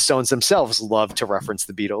 Because the Stones themselves love to reference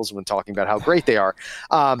the Beatles when talking about how great they are.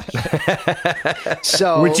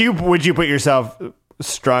 So would you put yourself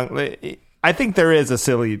strongly? I think there is a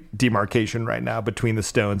silly demarcation right now between the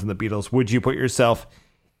Stones and the Beatles. Would you put yourself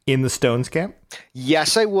in the Stones camp?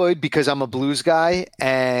 Yes, I would, because I'm a blues guy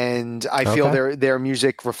and I feel their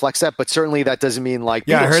music reflects that. But certainly that doesn't mean like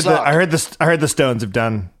I heard the Stones have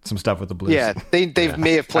done some stuff with the blues. Yeah, they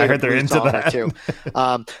may have played. I heard they're into that too.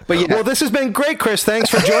 But well, this has been great, Chris. Thanks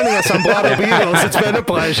for joining us on Blotto Beatles. It's been a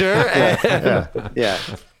pleasure. Yeah.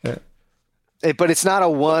 But it's not a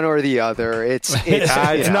one or the other. It's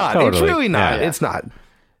not. Totally. It's really not. Yeah. It's not.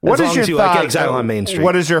 What is your thought? Like Exile on Main Street.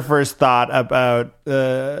 What is your first thought about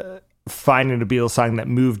finding a Beatles song that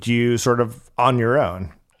moved you sort of on your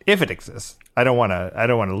own, if it exists? I don't want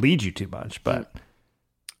to lead you too much, but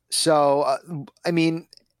so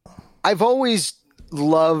I've always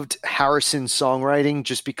loved Harrison's songwriting,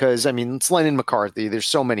 just because it's Lennon McCarthy. There's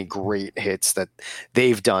so many great hits that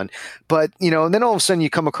they've done, but and then all of a sudden you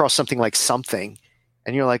come across something like Something.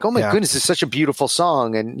 And you're like, oh my goodness, it's such a beautiful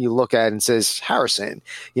song. And you look at it and it says Harrison,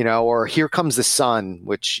 or Here Comes the Sun,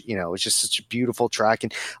 which, is just such a beautiful track.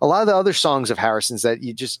 And a lot of the other songs of Harrison's that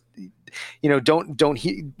you just, don't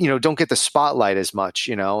get the spotlight as much,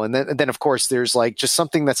 and then of course there's like just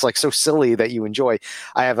something that's like so silly that you enjoy.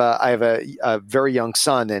 I have a very young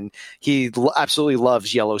son, and he absolutely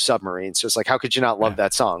loves Yellow Submarine. So it's like, how could you not love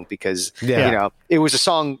that song? Because, it was a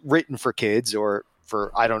song written for kids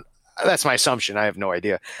that's my assumption. I have no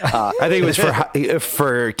idea. I think it was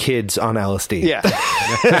for kids on LSD. Yeah.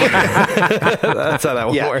 That's how that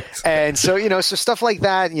one works. And so, so stuff like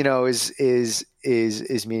that,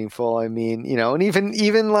 is meaningful. I mean, and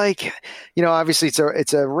even like, obviously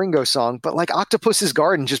it's a Ringo song, but like Octopus's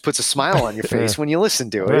Garden just puts a smile on your face when you listen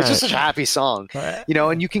to it. Right. It's just such a happy song,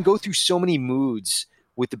 and you can go through so many moods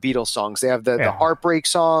with the Beatles songs. They have the heartbreak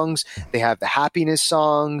songs, they have the happiness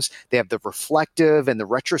songs, they have the reflective and the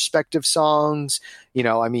retrospective songs.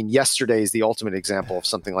 Yesterday is the ultimate example of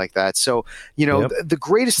something like that. So, the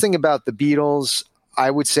greatest thing about the Beatles,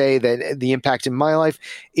 I would say, that the impact in my life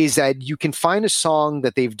is that you can find a song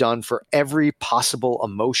that they've done for every possible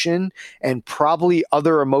emotion, and probably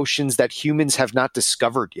other emotions that humans have not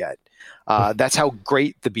discovered yet. That's how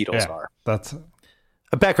great the Beatles are. That's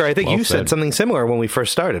Becker, I think you said something similar when we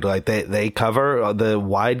first started. Like they cover the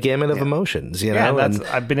wide gamut of emotions,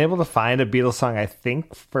 I've been able to find a Beatles song, I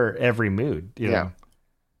think, for every mood. You know,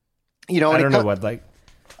 I don't know what like.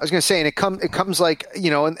 I was going to say, and it comes like,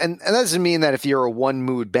 and that doesn't mean that if you're a one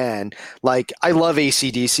mood band, like I love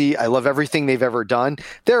AC/DC, I love everything they've ever done.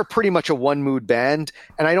 They're pretty much a one mood band,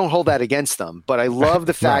 and I don't hold that against them. But I love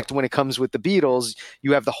the fact when it comes with the Beatles,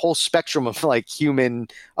 you have the whole spectrum of like human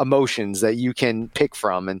emotions that you can pick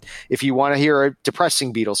from. And if you want to hear a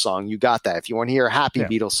depressing Beatles song, you got that. If you want to hear a happy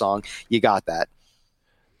Beatles song, you got that.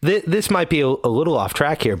 This might be a little off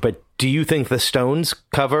track here, but do you think the Stones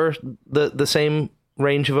cover the same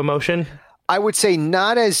range of emotion? I would say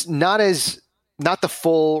not the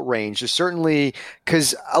full range. There's certainly,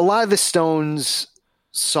 because a lot of the Stones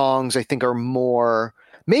songs I think are more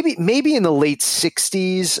maybe in the late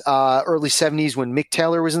 60s, early 70s, when Mick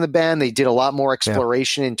Taylor was in the band. They did a lot more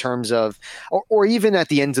exploration in terms of, or even at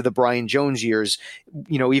the end of the Brian Jones years,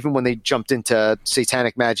 even when they jumped into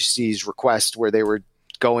Satanic Majesty's Request, where they were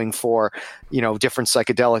going for different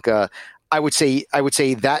psychedelica. I would say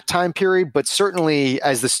that time period, but certainly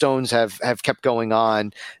as the Stones have kept going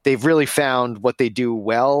on, they've really found what they do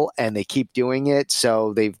well, and they keep doing it.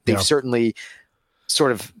 So they've certainly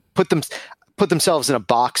sort of put themselves in a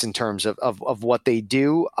box in terms of what they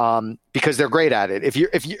do, because they're great at it.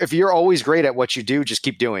 If you're always great at what you do, just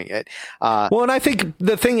keep doing it. Well, and I think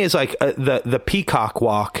the thing is, like, the peacock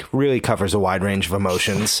walk really covers a wide range of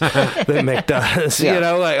emotions that Mick does. Yeah. You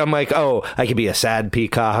know, like, I'm like, oh, I could be a sad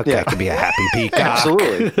peacock. I could be a happy peacock.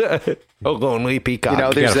 Absolutely. A lonely peacock. You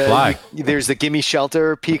know, gotta there's the Gimme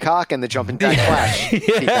Shelter peacock and the Jumping Jack Flash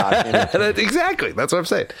peacock. You know? Exactly. That's what I'm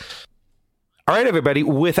saying. All right, everybody.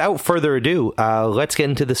 Without further ado, let's get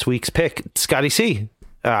into this week's pick. Scotty C.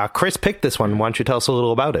 Chris picked this one. Why don't you tell us a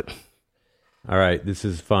little about it? All right, this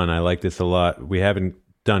is fun. I like this a lot. We haven't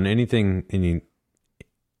done anything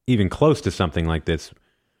even close to something like this.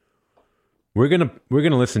 We're gonna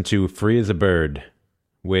listen to "Free as a Bird,"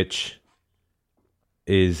 which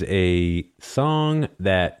is a song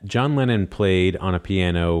that John Lennon played on a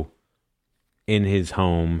piano in his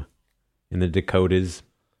home in the Dakotas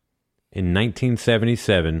in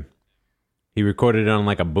 1977. He recorded it on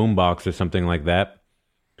like a boombox or something like that,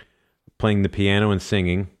 playing the piano and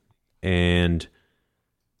singing. And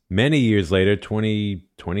many years later, 20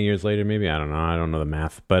 years later, maybe, I don't know the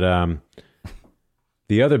math, but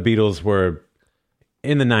the other Beatles were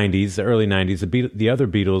in the 90s, the early 90s. The other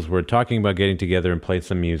Beatles were talking about getting together and play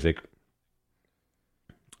some music.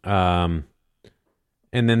 And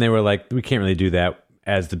then they were like, we can't really do that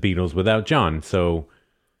as the Beatles without John. So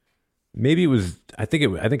maybe it was, I think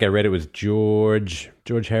I read it was George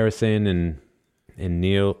Harrison and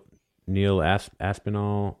Neil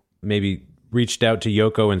Aspinall maybe reached out to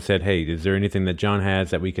Yoko and said, hey, is there anything that John has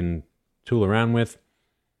that we can tool around with?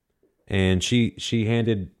 And she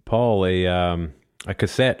handed Paul a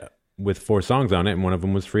cassette with 4 songs on it, and one of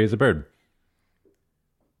them was "Free as a Bird."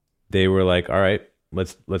 They were like, all right,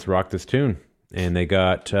 let's rock this tune. And they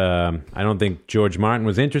got, I don't think George Martin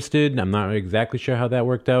was interested. I'm not exactly sure how that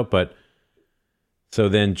worked out, but so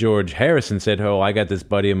then George Harrison said, oh, I got this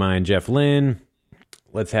buddy of mine, Jeff Lynne.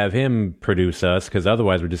 Let's have him produce us, because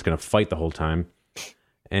otherwise we're just going to fight the whole time.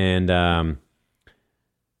 And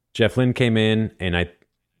Jeff Lynne came in, and I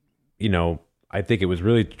think it was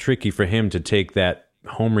really tricky for him to take that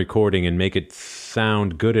home recording and make it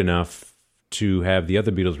sound good enough to have the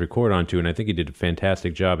other Beatles record onto. And I think he did a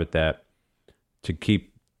fantastic job at that, to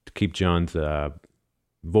keep John's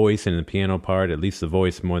voice and the piano part, at least the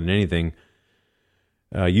voice more than anything,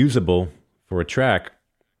 usable for a track.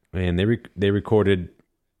 And they recorded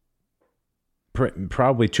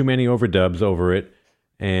probably too many overdubs over it,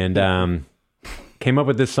 and came up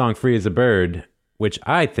with this song "Free as a Bird," which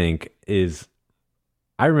I think is,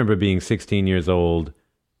 I remember being 16 years old.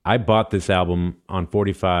 I bought this album on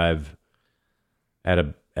 45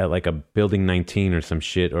 at like a Building 19 or some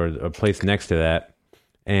shit, or a place next to that.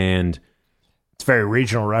 And it's very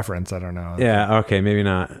regional reference. I don't know. Yeah. Okay. Maybe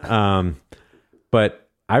not. But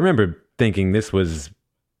I remember thinking this was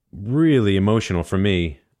really emotional for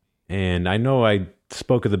me. And I know I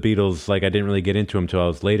spoke of the Beatles like I didn't really get into them until I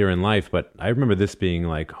was later in life, but I remember this being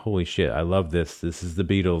like, holy shit, I love this. This is the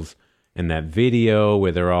Beatles. And that video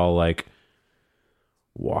where they're all like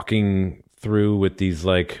walking through with these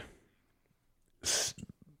like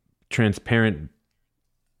transparent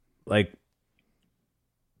like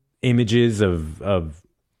images of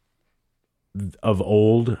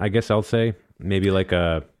old, I guess I'll say. Maybe like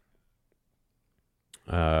a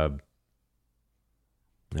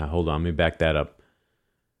now hold on, let me back that up.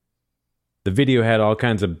 The video had all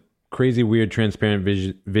kinds of crazy, weird, transparent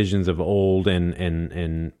visions of old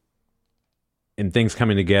and things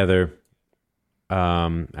coming together.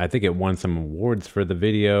 I think it won some awards for the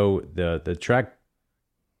video. The track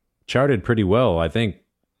charted pretty well, I think,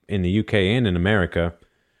 in the UK and in America.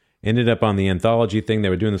 Ended up on the anthology thing. They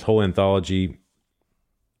were doing this whole anthology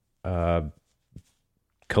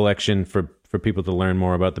collection for people to learn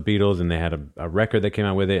more about the Beatles, and they had a record that came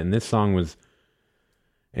out with it, and this song was,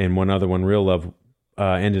 and one other one, Real Love,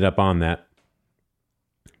 ended up on that.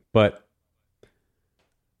 But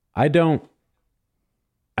I don't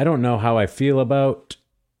know how I feel about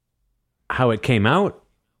how it came out.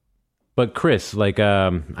 But Chris, like,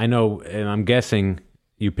 I know, and I'm guessing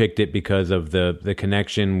you picked it because of the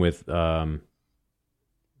connection with the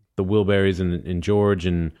Wilburys and George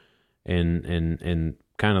and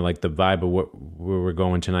kind of like the vibe of where we're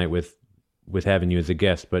going tonight with having you as a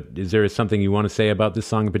guest. But is there something you want to say about this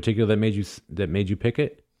song in particular that made you pick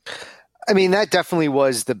it? I mean, that definitely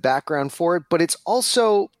was the background for it, but it's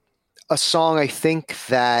also a song I think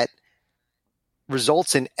that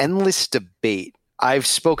results in endless debate. I've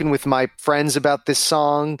spoken with my friends about this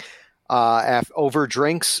song over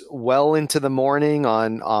drinks well into the morning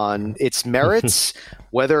on its merits,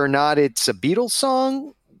 whether or not it's a Beatles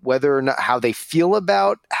song, whether or not how they feel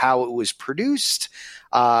about how it was produced,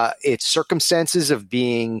 its circumstances of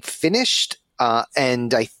being finished.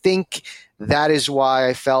 And I think that is why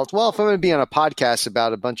I felt, well, if I'm going to be on a podcast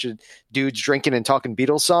about a bunch of dudes drinking and talking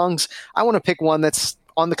Beatles songs, I want to pick one that's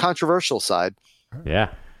on the controversial side. Yeah.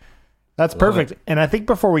 That's perfect. And I think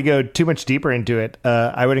before we go too much deeper into it,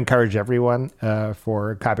 I would encourage everyone,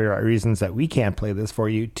 for copyright reasons that we can't play this for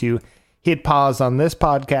you, to hit pause on this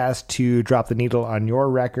podcast to drop the needle on your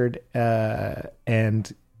record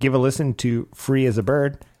and give a listen to Free as a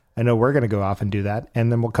Bird. I know we're going to go off and do that,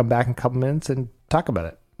 and then we'll come back in a couple minutes and talk about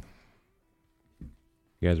it.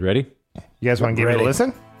 You guys ready? You guys want to give it a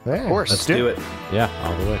listen? Yeah, Of course. Let's do it. Yeah,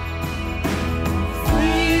 all the way.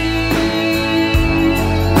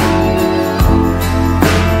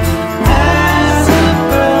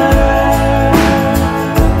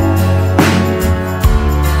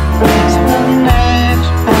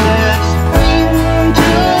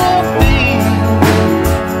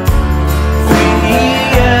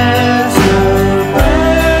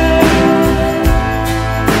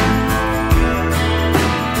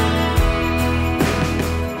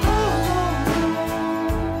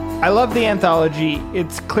 I love the anthology.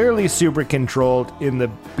 It's clearly super controlled in the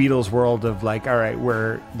Beatles world of like, all right,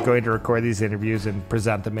 we're going to record these interviews and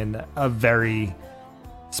present them in a very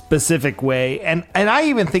specific way. And I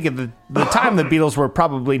even think at the time the Beatles were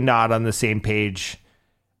probably not on the same page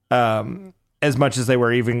as much as they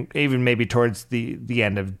were even maybe towards the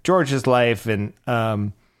end of George's life. And,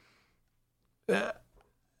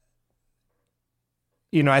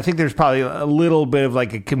 I think there's probably a little bit of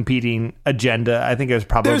like a competing agenda. I think it was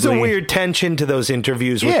probably... There's a weird tension to those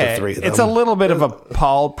interviews with the three of them. It's a little bit of a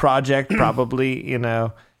Paul project, probably,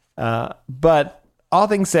 But all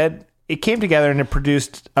things said, it came together and it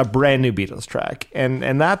produced a brand new Beatles track.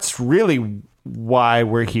 And that's really why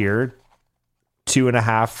we're here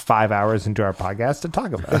 2.5, 5 hours into our podcast to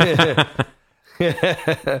talk about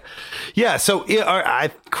it. Yeah, so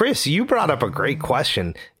Chris, you brought up a great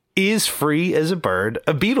question. Is Free as a Bird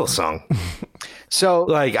a Beatles song? So,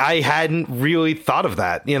 like, I hadn't really thought of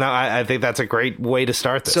that. I think that's a great way to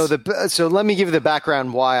start this. So let me give you the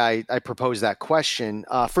background why I proposed that question.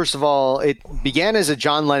 First of all, it began as a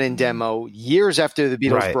John Lennon demo years after the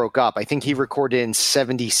Beatles broke up. I think he recorded in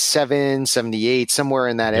 77, 78, somewhere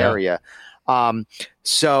in that area.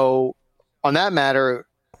 So on that matter,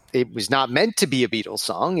 it was not meant to be a Beatles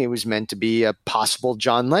song. It was meant to be a possible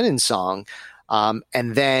John Lennon song.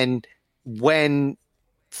 And then when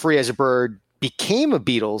Free as a Bird became a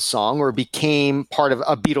Beatles song or became part of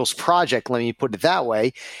a Beatles project, let me put it that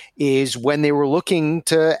way, is when they were looking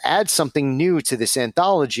to add something new to this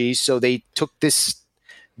anthology. So they took this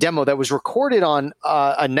demo that was recorded on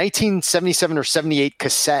a 1977 or 78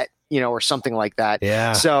 cassette, or something like that.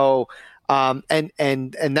 Yeah. So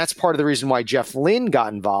and that's part of the reason why Jeff Lynne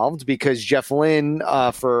got involved, because Jeff Lynne,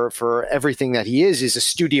 for everything that he is a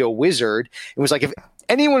studio wizard. It was like, if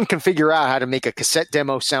anyone can figure out how to make a cassette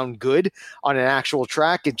demo sound good on an actual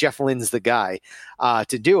track, Jeff Lynne's the guy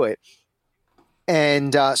to do it.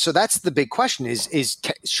 And so that's the big question: is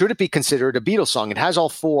should it be considered a Beatles song? It has all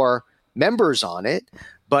four members on it,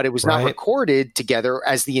 but it was not recorded together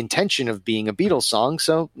as the intention of being a Beatles song.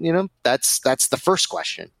 So that's the first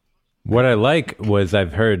question. What I like was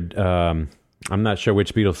I've heard, I'm not sure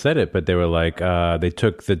which Beatles said it, but they were like, they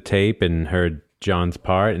took the tape and heard John's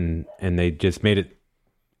part and they just made it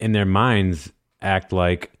in their minds act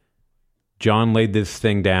like John laid this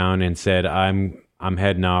thing down and said, I'm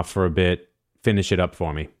heading off for a bit, finish it up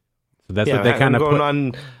for me. So that's what they kind of put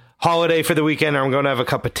on holiday for the weekend, or I'm going to have a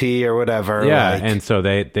cup of tea or whatever. Yeah. And so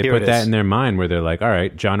they put that in their mind where they're like, all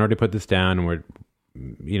right, John already put this down and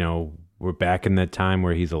we're back in that time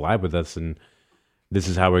where he's alive with us, and this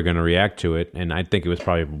is how we're going to react to it. And I think it was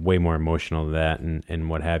probably way more emotional than that and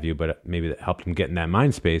what have you, but maybe that helped him get in that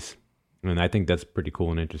mind space. And I think that's pretty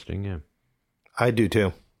cool and interesting. Yeah. I do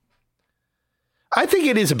too. I think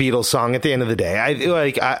it is a Beatles song at the end of the day.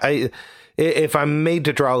 I if I'm made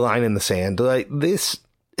to draw a line in the sand, like this,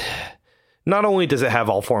 not only does it have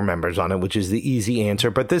all four members on it, which is the easy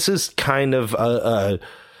answer, but this is kind of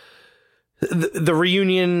the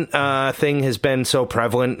reunion thing has been so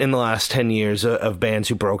prevalent in the last 10 years of bands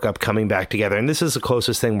who broke up coming back together. And this is the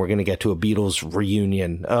closest thing we're going to get to a Beatles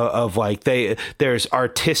reunion of like there's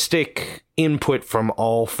artistic input from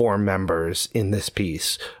all four members in this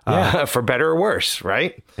piece, for better or worse,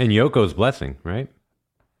 right? And Yoko's blessing, right?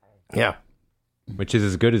 Yeah. Which is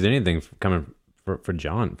as good as anything coming for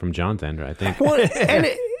John, from John's end, I think. Well, and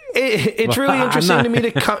it's really Well, interesting to me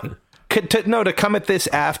to come at this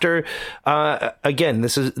after. Again,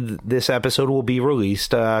 this episode will be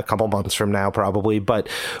released a couple months from now, probably, but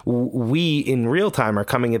we in real time are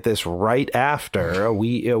coming at this right after a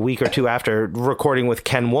week or two after recording with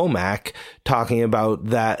Ken Womack, talking about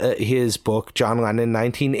that his book John Lennon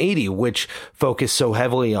 1980, which focused so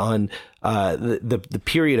heavily on the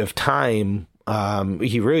period of time.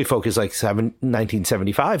 He really focused like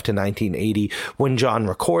 1975 to 1980 when John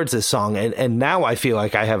records this song. And now I feel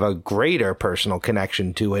like I have a greater personal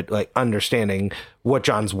connection to it, like understanding what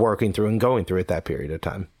John's working through and going through at that period of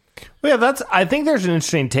time. Well, yeah, I think there's an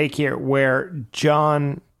interesting take here where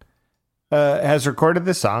John has recorded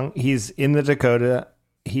this song. He's in the Dakota.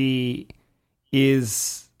 He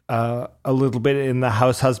is a little bit in the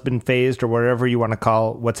house husband phase or whatever you want to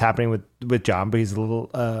call what's happening with John, but he's a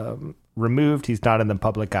little removed. He's not in the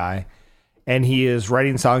public eye, and he is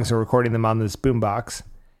writing songs and recording them on this boombox.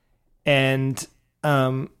 And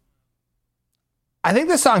I think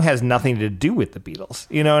this song has nothing to do with the Beatles,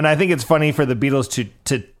 and I think it's funny for the Beatles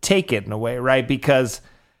to take it in a way, right? Because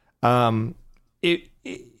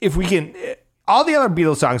if we can, all the other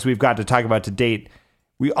Beatles songs we've got to talk about to date,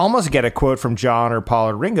 we almost get a quote from John or Paul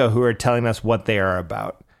or Ringo who are telling us what they are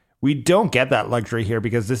about. We don't get that luxury here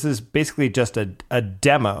because this is basically just a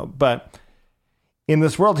demo. But in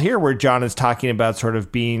this world here where John is talking about sort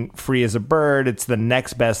of being free as a bird, it's the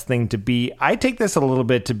next best thing to be. I take this a little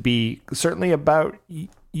bit to be certainly about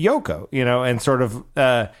Yoko, and sort of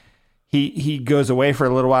he goes away for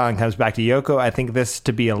a little while and comes back to Yoko. I think this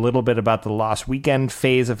to be a little bit about the Lost Weekend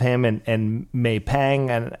phase of him and May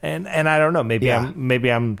Pang. And I don't know, maybe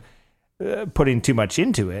I'm putting too much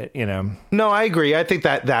into it, No, I agree. I think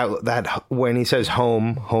that when he says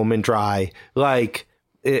home and dry, like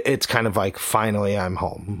it's kind of like finally I'm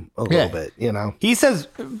home a little bit, He says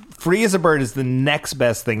free as a bird is the next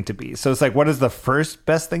best thing to be. So it's like, what is the first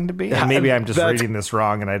best thing to be? And maybe I'm just reading this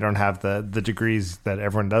wrong and I don't have the degrees that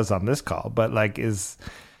everyone does on this call, but like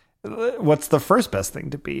what's the first best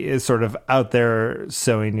thing to be is sort of out there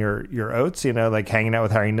sowing your oats, like hanging out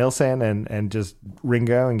with Harry Nilsson and just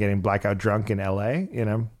Ringo and getting blackout drunk in LA,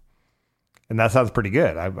 and that sounds pretty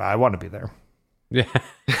good. I want to be there. Yeah.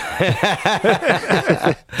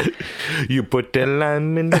 You put the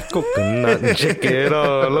lime in the coconut and shake it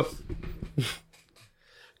all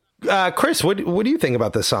up. Chris, what do you think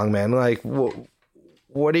about this song, man? Like,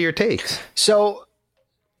 what are your takes? So,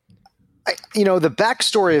 the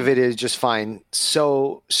backstory of it is just fine.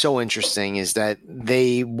 So interesting is that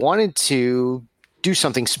they wanted to do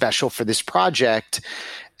something special for this project.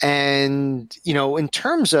 And, in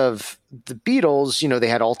terms of the Beatles, they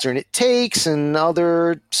had alternate takes and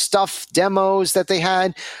other stuff, demos that they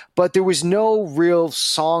had, but there was no real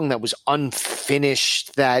song that was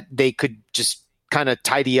unfinished that they could just kind of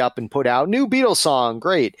tidy up and put out. New Beatles song,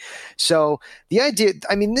 great. So the idea,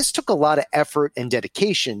 this took a lot of effort and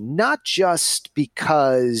dedication, not just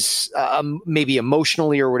because maybe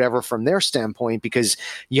emotionally or whatever from their standpoint, because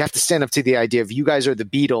you have to stand up to the idea of you guys are the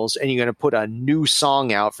Beatles and you're going to put a new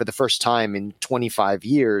song out for the first time in 25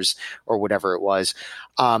 years or whatever it was.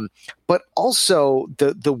 But also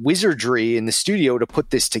the wizardry in the studio to put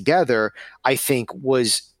this together, I think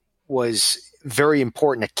was very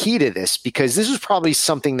important, a key to this, because this was probably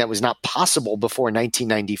something that was not possible before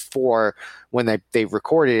 1994 when they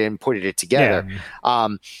recorded it and put it together. Yeah.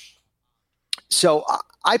 So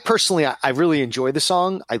I personally, I really enjoy the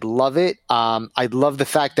song. I love it. I love the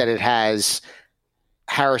fact that it has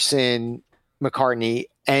Harrison, McCartney,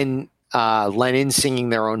 and Lennon singing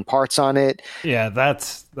their own parts on it. Yeah,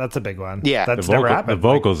 that's a big one. Yeah, that's never happened. The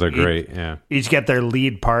vocals are great. Each get their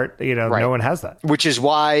lead part. Right. No one has that. Which is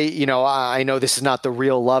why I know this is not the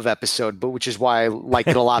Real Love episode, but which is why I like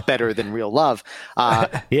it a lot better than Real Love.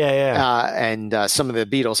 And some of the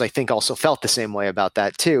Beatles, I think, also felt the same way about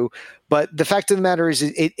that too. But the fact of the matter is,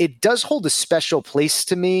 it does hold a special place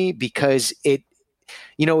to me because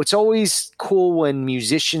it's always cool when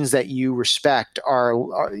musicians that you respect are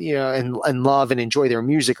and love and enjoy their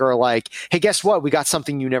music are like, hey, guess what? We got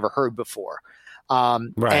something you never heard before.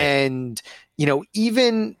 Right. And,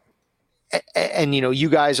 even, and, you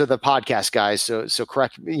guys are the podcast guys. So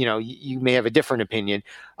correct, you may have a different opinion.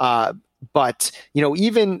 But,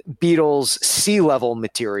 even Beatles C-level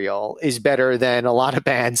material is better than a lot of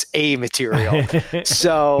bands A material.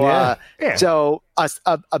 So, so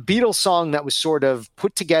a Beatles song that was sort of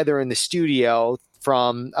put together in the studio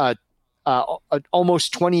from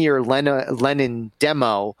almost 20-year Lennon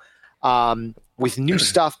demo with new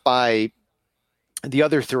stuff by the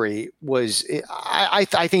other three was, I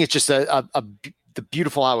think it's just a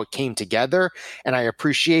beautiful how it came together, and I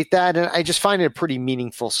appreciate that. And I just find it a pretty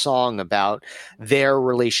meaningful song about their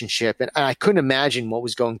relationship. And I couldn't imagine what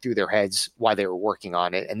was going through their heads while they were working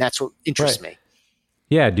on it, and that's what interests me.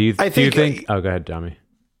 Yeah. Do you think? Oh, go ahead, Tommy.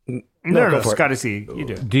 No, Scotty C, you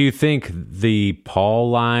do. Do you think the Paul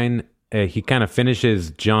line? He kind of finishes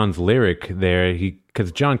John's lyric there.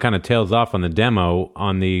 Because John kind of tails off on the demo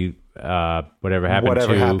on the whatever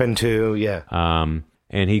happened to. Yeah.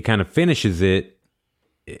 And he kind of finishes it.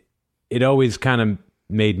 It always kind of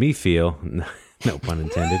made me feel, no pun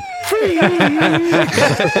intended. It's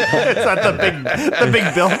not the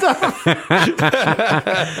big build up.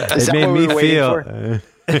 It made me feel.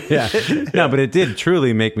 Yeah, no, but it did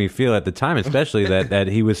truly make me feel at the time, especially that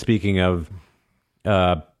he was speaking of.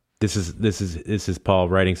 This is Paul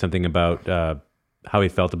writing something about how he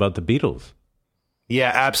felt about the Beatles.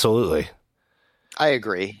 Yeah, absolutely. I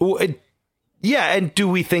agree. Yeah, and do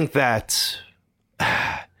we think that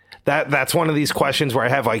that's one of these questions where I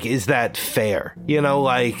have like, is that fair? You know,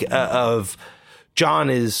 like of John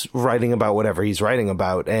is writing about whatever he's writing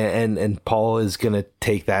about, and Paul is going to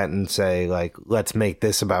take that and say, like, let's make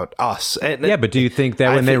this about us. And, yeah, but do you think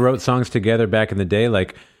that when they wrote songs together back in the day,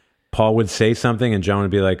 like Paul would say something and John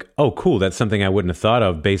would be like, oh, cool, that's something I wouldn't have thought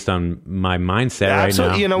of based on my mindset right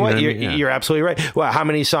now. You know what? Yeah. You're absolutely right. Well, how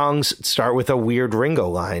many songs start with a weird Ringo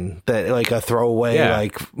line, that like a throwaway,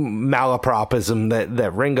 like malapropism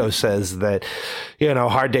that Ringo says that, you know,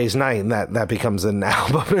 Hard Day's Night, and that becomes an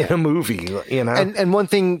album in a movie, you know? And one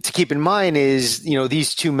thing to keep in mind is, you know,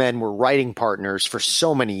 these two men were writing partners for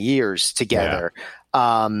so many years together,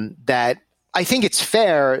 that I think it's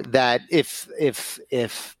fair that if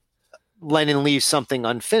Lennon leaves something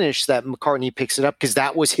unfinished, that McCartney picks it up, because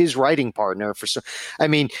that was his writing partner for so. I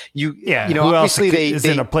mean, you know, who obviously else is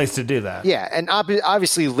in a place to do that. Yeah, and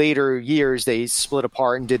obviously later years they split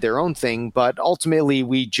apart and did their own thing, but ultimately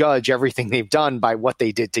we judge everything they've done by what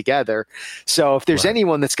they did together. So if there's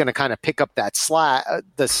anyone that's going to kind of pick up that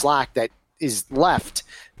the slack that is left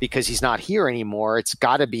because he's not here anymore, it's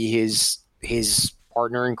got to be his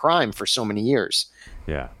partner in crime for so many years.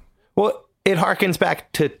 Yeah. Well, it harkens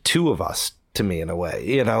back to Two of Us to me in a way,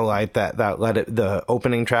 you know, like the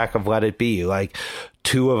opening track of Let It Be, like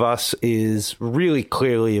Two of Us is really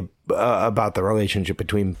clearly about the relationship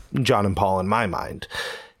between John and Paul in my mind.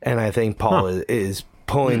 And I think Paul is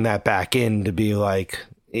pulling that back in to be like,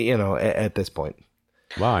 you know, at this point.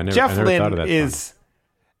 Wow. I never Jeff thought Lynne of that is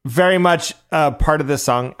very much part of this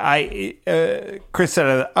song. Chris said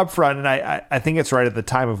it up front, and I think it's right at the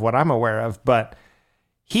time of what I'm aware of, but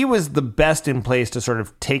he was the best in place to sort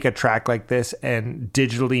of take a track like this and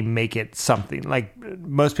digitally make it something. Like,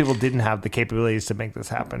 most people didn't have the capabilities to make this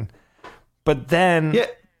happen. But then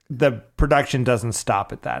the production doesn't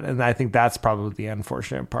stop at that. And I think that's probably the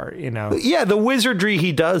unfortunate part, you know? Yeah, the wizardry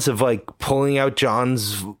he does of like pulling out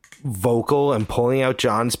John's vocal and pulling out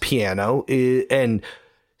John's piano and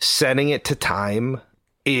setting it to time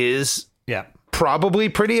is probably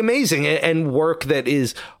pretty amazing, and work that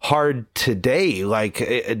is hard today, like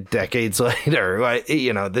decades later. Like,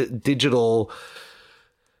 you know, the digital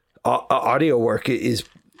audio work is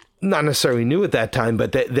not necessarily new at that time,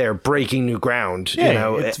 but they're breaking new ground. You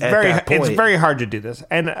know, it's very hard to do this.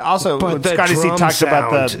 And also, when Scotty C talked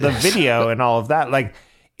about the video and all of that, like,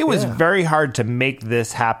 it was very hard to make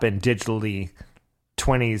this happen digitally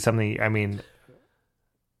 20-something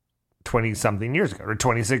years ago, or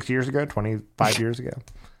 26 years ago, 25 years ago.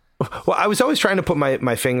 Well, I was always trying to put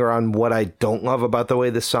my finger on what I don't love about the way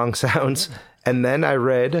this song sounds. And then I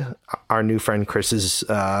read our new friend Chris's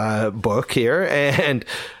book here, and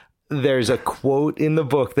there's a quote in the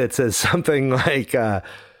book that says something like,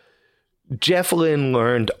 Jeff Lynne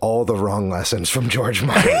learned all the wrong lessons from George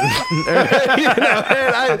Martin. You know,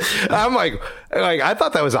 and I'm like, I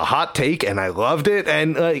thought that was a hot take, and I loved it.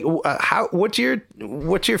 And like, what's your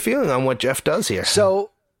feeling on what Jeff does here?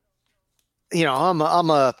 So, you know,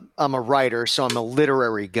 I'm a writer, so I'm a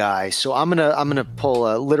literary guy. So I'm gonna pull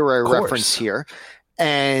a literary reference here,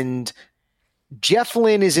 and Jeff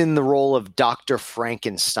Lynne is in the role of Dr.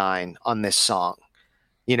 Frankenstein on this song.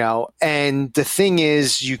 You know, and the thing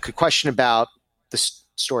is, you could question about the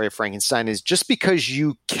story of Frankenstein is, just because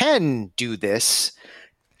you can do this,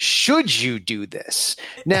 should you do this?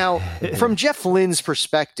 Now, from Jeff Lynne's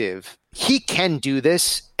perspective, he can do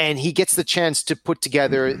this, and he gets the chance to put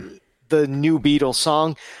together the new Beatles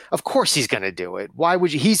song. Of course he's going to do it. Why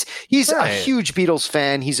would you? He's a huge Beatles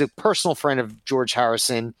fan. He's a personal friend of George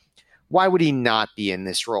Harrison. Why would he not be in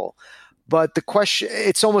this role? But the question,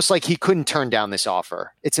 it's almost like he couldn't turn down this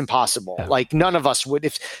offer. It's impossible. Like none of us would.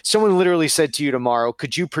 If someone literally said to you tomorrow,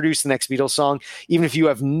 could you produce the next Beatles song? Even if you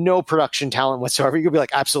have no production talent whatsoever, you'd be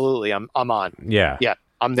like, absolutely, I'm on. Yeah. Yeah,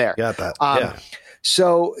 I'm there. Got that.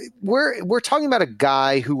 So we're talking about a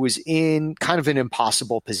guy who was in kind of an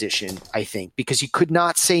impossible position, I think, because he could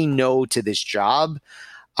not say no to this job.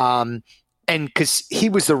 And because he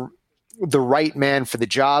was the right man for the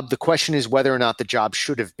job. The question is whether or not the job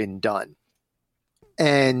should have been done.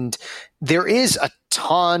 And there is a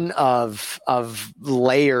ton of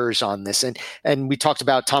layers on this. And we talked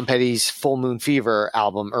about Tom Petty's Full Moon Fever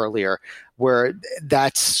album earlier, where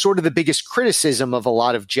that's sort of the biggest criticism of a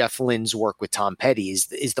lot of Jeff Lynne's work with Tom Petty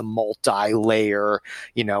is the multi-layer,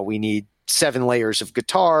 we need 7 layers of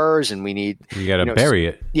guitars and we need... You got to bury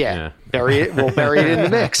it. Yeah, bury it. We'll bury it in the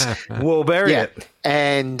mix. We'll bury it.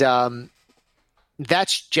 And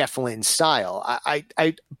that's Jeff Lynne's style.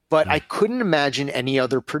 But I couldn't imagine any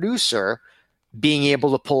other producer being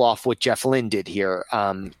able to pull off what Jeff Lynne did here.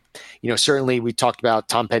 Certainly we talked about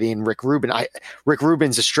Tom Petty and Rick Rubin. Rick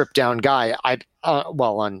Rubin's a stripped down guy.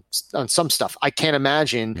 On some stuff, I can't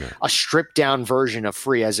imagine a stripped down version of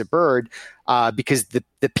Free as a Bird because the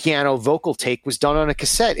piano vocal take was done on a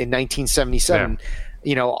cassette in 1977.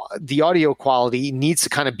 The audio quality needs to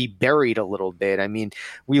kind of be buried a little bit. I mean,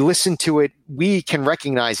 we listen to it, we can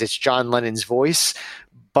recognize it's John Lennon's voice,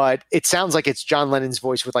 but it sounds like it's John Lennon's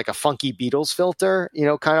voice with like a funky Beatles filter,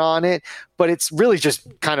 kind of on it. But it's really just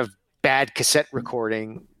kind of bad cassette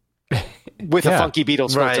recording with a funky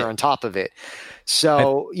Beatles filter on top of it.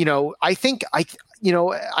 So, I think I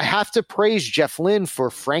have to praise Jeff Lynne for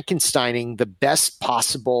Frankensteining the best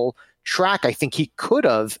possible track I think he could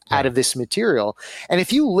have out of this material. And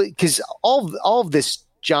if you, because all of this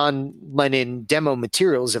John Lennon demo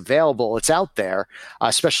material is available, it's out there,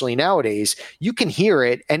 especially nowadays, you can hear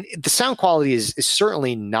it. And the sound quality is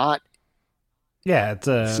certainly not. Yeah, it's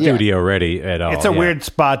a studio ready at all. It's a weird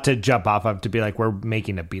spot to jump off of to be like, we're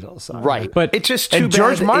making a Beatles song. Right. But it's just too bad.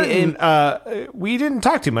 George Martin, we didn't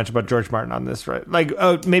talk too much about George Martin on this, right? Like,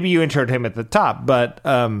 maybe you introed him at the top, but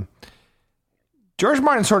George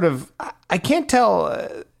Martin sort of, I can't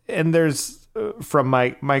tell, and there's, from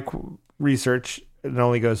my research, it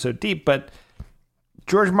only goes so deep, but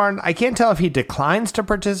George Martin, I can't tell if he declines to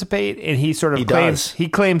participate, and he sort of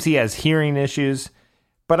claims he has hearing issues.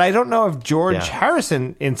 But I don't know if George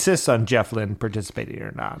Harrison insists on Jeff Lynne participating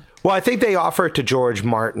or not. Well, I think they offer it to George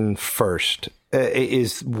Martin first,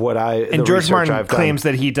 is what And George Martin claims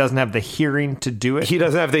that he doesn't have the hearing to do it. He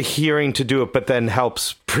doesn't have the hearing to do it, but then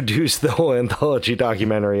helps produce the whole anthology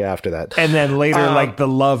documentary after that. And then later, the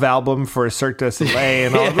Love album for Cirque du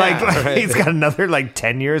Soleil and all. He's got another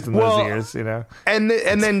 10 years in those years, And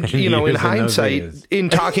then, in hindsight, in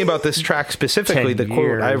talking about this track specifically, the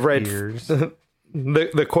quote I read...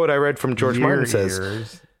 The quote I read from George Martin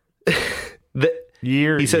says,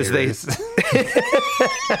 he says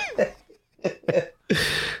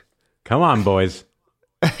come on, boys.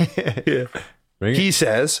 He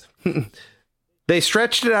says, they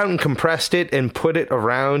stretched it out and compressed it and put it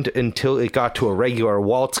around until it got to a regular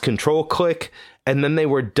waltz control click, and then they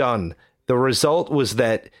were done. The result was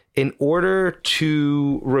that in order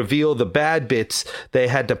to reveal the bad bits, they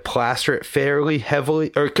had to plaster it fairly heavily,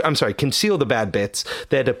 conceal the bad bits.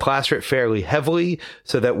 They had to plaster it fairly heavily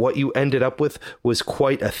so that what you ended up with was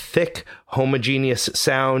quite a thick, homogeneous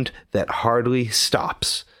sound that hardly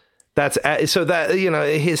stops. That's so that,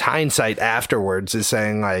 his hindsight afterwards is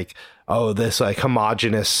saying this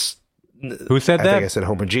homogeneous. Who said that? I think I said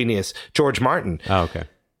homogeneous. George Martin. Oh, okay.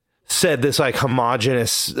 Said this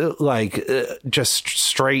homogeneous, just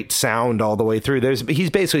straight sound all the way through. He's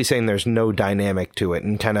basically saying there's no dynamic to it,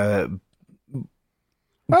 and kind of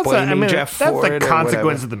blaming Jeff for it. That's the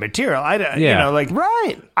consequence of the material.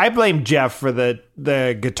 Right. I blame Jeff for the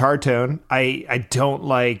guitar tone. I don't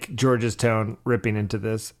like George's tone ripping into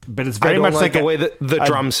this, but it's very much like the way that the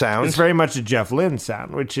drum sounds. It's very much a Jeff Lynne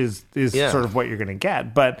sound, which is sort of what you're going to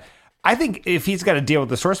get, but. I think if he's got to deal with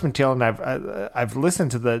the source material, and I've listened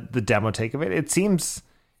to the demo take of it, it seems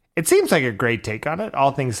like a great take on it. All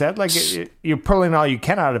things said, you're pulling all you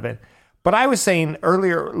can out of it. But I was saying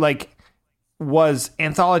earlier, was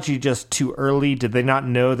Anthology just too early? Did they not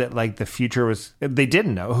know that the future was? They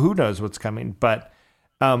didn't know. Who knows what's coming? But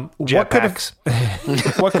what could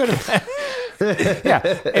have? Yeah,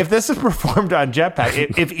 if this is performed on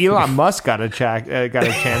Jetpack, if Elon Musk got a chance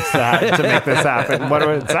to make this happen, what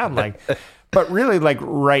would it sound like? But really,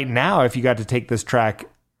 right now, if you got to take this track,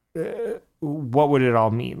 what would it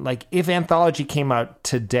all mean? If Anthology came out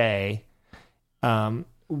today,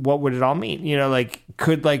 what would it all mean?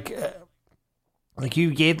 Could like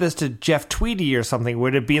you gave this to Jeff Tweedy or something,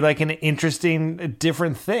 would it be like an interesting,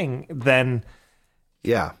 different thing than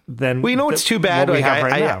Yeah. than? Well, you know what's too bad? What we Like, have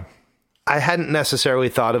right now. I hadn't necessarily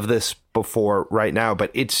thought of this before right now,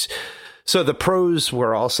 but it's so the pros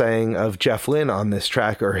we're all saying of Jeff Lynne on this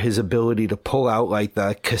track are his ability to pull out like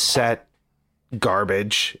the cassette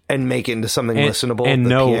garbage and make it into something listenable, and the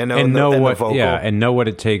know piano and and know the what vocal. and know what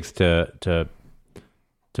it takes to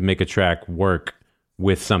make a track work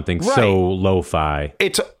with something so lo-fi.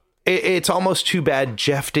 It's almost too bad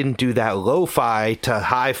Jeff didn't do that lo-fi to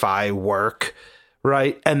hi-fi work,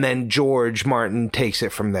 right? And then George Martin takes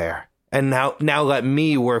it from there. And now let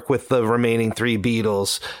me work with the remaining three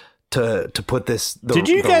Beatles to put this. Did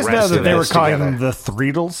you guys know that they were calling them the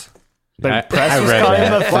Threedles? I Press was read calling that.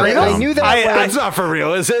 them the Threedles. I knew that. That's not for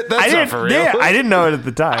real, is it? That's not for real. Yeah, I didn't know it at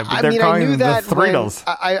the time. But they're I calling knew them that the Threedles.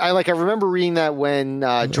 I remember reading that when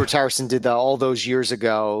George Harrison did the All Those Years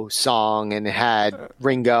Ago song and it had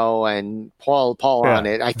Ringo and Paul on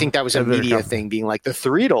it. I think that was a media thing, being like the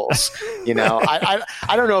Threedles. You know,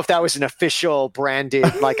 I don't know if that was an official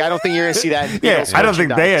branded. Like, I don't think you're going to see that. In Beatles I don't think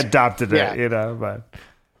they merchandise. adopted it. Yeah. You know, but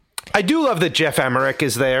I do love that Jeff Emmerich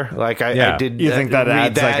is there. Like I did. you think that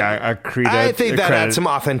read adds like a credit? I think that credit. adds some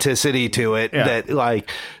authenticity to it. Yeah. That like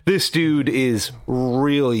this dude is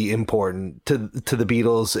really important to the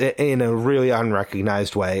Beatles in a really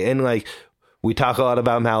unrecognized way. And like we talk a lot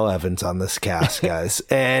about Mal Evans on this cast, guys,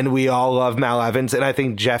 and we all love Mal Evans. And I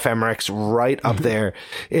think Jeff Emmerich's right up there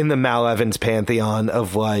in the Mal Evans pantheon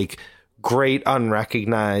of like great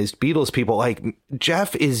unrecognized Beatles people. Like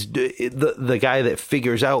Jeff is the guy that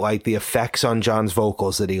figures out like the effects on John's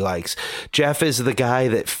vocals that he likes. Jeff is the guy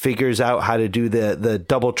that figures out how to do the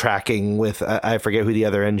double tracking with I forget who the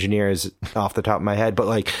other engineer is off the top of my head, but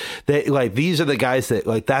like these are the guys that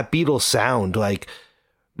like that Beatles sound like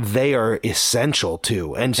they are essential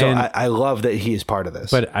to. And so I love that he is part of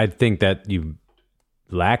this. But I think that you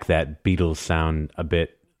lack that Beatles sound a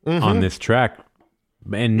bit on this track.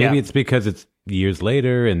 And maybe it's because it's years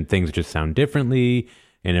later and things just sound differently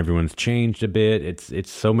and everyone's changed a bit. It's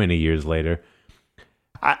so many years later.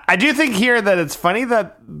 I do think here that it's funny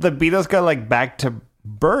that the Beatles go like back to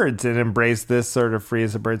Birds and embrace this sort of Free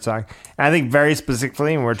as a Bird song. And I think very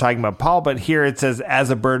specifically when we're talking about Paul, but here it says As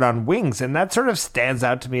a Bird on Wings. And that sort of stands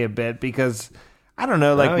out to me a bit because I don't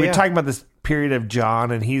know, like we're talking about this period of John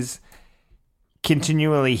and he's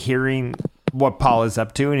continually hearing what Paul is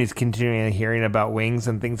up to, and he's continuing hearing about Wings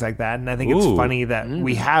and things like that. And I think it's funny that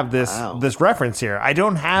we have this reference here. I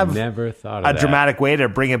don't have Never thought of a that. dramatic way to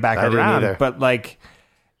bring it back I didn't around, either. but like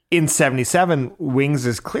in 77, Wings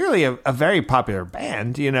is clearly a very popular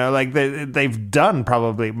band. You know, like they've done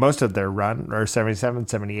probably most of their run, or 77,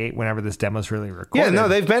 78, whenever this demo's really recorded. yeah, no,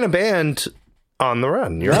 they've been a band on the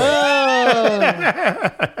run. You're right.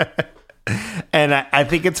 And I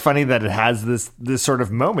think it's funny that it has this sort of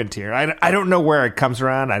moment here. I don't know where it comes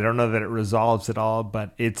around. I don't know that it resolves at all,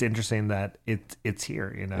 but it's interesting that it's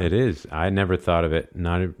here. You know, It is. I never thought of it.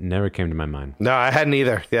 Never came to my mind. No, I hadn't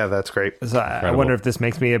either. Yeah, that's great. So I wonder if this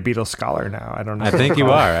makes me a Beatles scholar now. I don't know. I think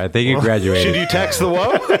you are. I think you graduated. Should you text the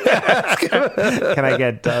woe? Can I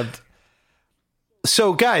get dubbed?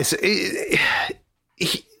 So, guys,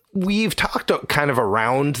 we've talked kind of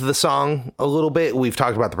around the song a little bit. We've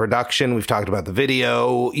talked about the production. We've talked about the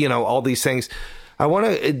video, you know, all these things. I want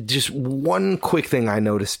to just one quick thing I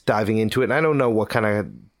noticed diving into it, and I don't know what kind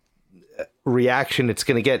of reaction it's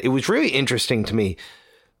going to get. It was really interesting to me.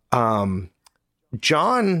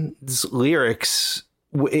 John's lyrics,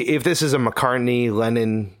 if this is a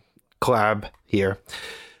McCartney-Lennon collab here,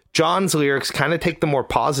 John's lyrics kind of take the more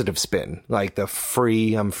positive spin, like the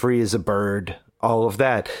I'm free as a bird, all of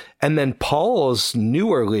that. And then Paul's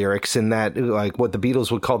newer lyrics in that, like what the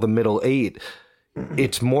Beatles would call the middle eight,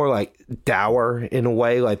 it's more like dour in a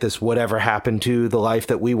way, like this whatever happened to the life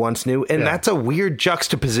that we once knew. And that's a weird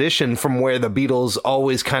juxtaposition from where the Beatles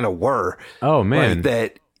always kind of were. Oh, man. Like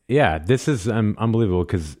that. Yeah, this is unbelievable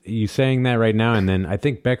because you saying that right now, and then I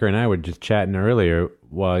think Becker and I were just chatting earlier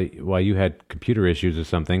while you had computer issues or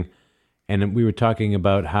something, and we were talking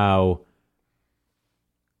about how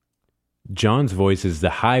John's voice is the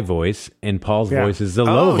high voice and Paul's voice is the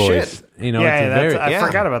low voice. Shit. You know, I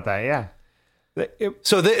forgot about that. Yeah.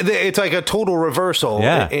 So it's like a total reversal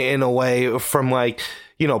in a way from like,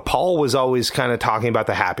 you know, Paul was always kind of talking about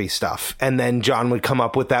the happy stuff. And then John would come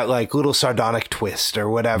up with that like little sardonic twist or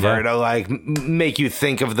whatever to like make you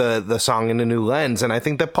think of the song in a new lens. And I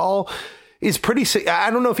think that Paul is pretty,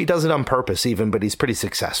 I don't know if he does it on purpose even, but he's pretty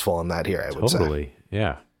successful in that here, I would say. Totally.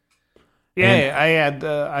 Yeah.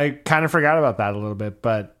 Yeah, I kind of forgot about that a little bit,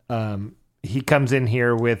 but he comes in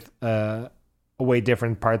here with a way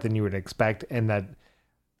different part than you would expect, and that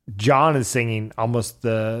John is singing almost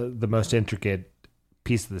the most intricate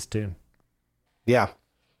piece of this tune. Yeah.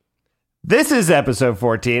 This is episode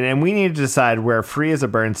 14, and we need to decide where Free as a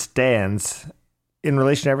Bird stands in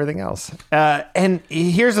relation to everything else. And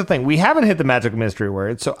here's the thing. We haven't hit the magical mystery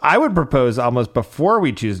word, so I would propose almost before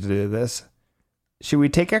we choose to do this, should we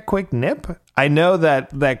take a quick nip? I know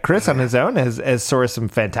that Chris on his own has sourced some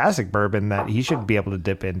fantastic bourbon that he should be able to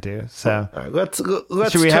dip into. So right, let's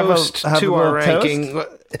should we toast have to a our little ranking.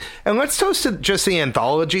 toast? And let's toast to just the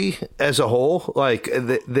anthology as a whole, like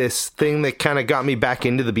this thing that kind of got me back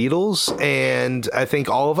into the Beatles. And I think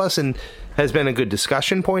all of us, and has been a good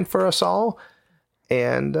discussion point for us all.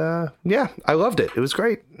 And yeah, I loved it. It was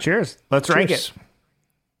great. Cheers. Let's rank it.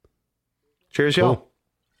 Cheers, y'all. Cool.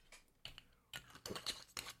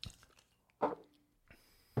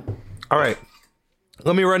 All right.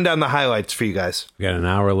 Let me run down the highlights for you guys. We got an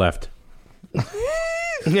hour left.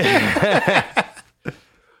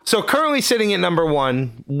 So currently sitting at number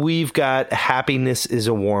 1, we've got Happiness is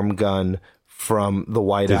a Warm Gun from the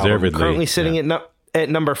White Album. Deservedly, Currently sitting yeah. at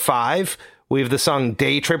number 5, we have the song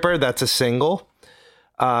Day Tripper. That's a single.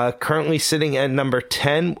 Currently sitting at number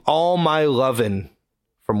 10, All My Lovin'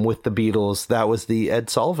 from With the Beatles. That was the Ed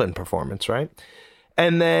Sullivan performance, right?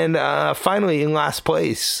 And then finally, in last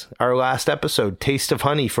place, our last episode, Taste of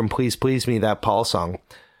Honey from Please Please Me, that Paul song.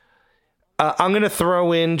 I'm going to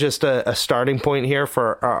throw in just a starting point here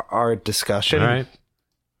for our discussion. All right.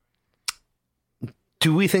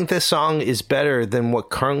 Do we think this song is better than what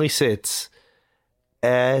currently sits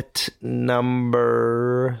at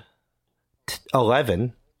number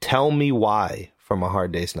 11, Tell Me Why from A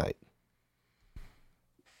Hard Day's Night?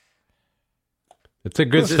 It's a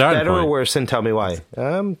good Is this starting better point. or worse than Tell Me Why?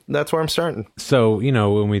 That's where I'm starting. So, you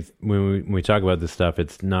know, when we talk about this stuff,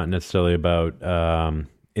 it's not necessarily about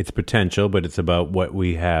its potential, but it's about what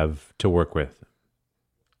we have to work with.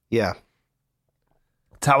 Yeah.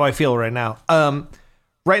 That's how I feel right now.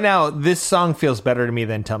 Right now, this song feels better to me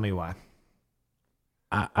than Tell Me Why.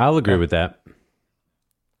 I'll agree with that.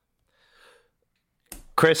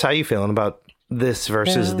 Chris, how you feeling about this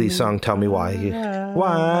versus the song Tell Me Why?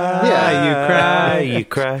 Why Yeah. you cry, you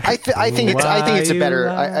cry. I think it's a Why better you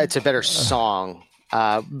lie? it's a better song.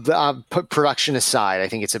 Put production aside, I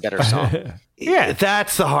think it's a better song. Yeah,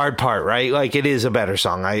 that's the hard part, right? Like, it is a better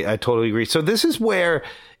song. I totally agree. So this is where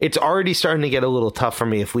it's already starting to get a little tough for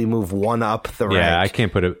me if we move one up the rank. Yeah, I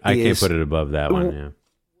can't put it above that one. Yeah.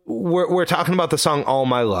 We're talking about the song All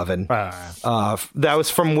My Lovin'. That was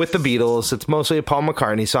from With the Beatles. It's mostly a Paul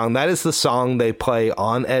McCartney song. That is the song they play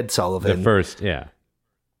on Ed Sullivan. The first, yeah.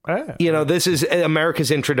 You know, this is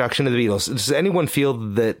America's introduction to the Beatles. Does anyone feel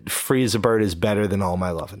that Free as a Bird is better than All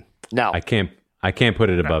My Lovin'? No, I can't put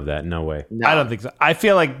it above that. No way. no. I don't think so. I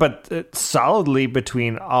feel like, but solidly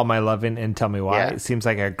between All My Lovin' and Tell Me Why, Yeah. it seems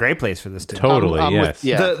like a great place for this too. Totally, I'm yes.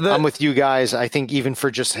 I'm with you guys. I think even for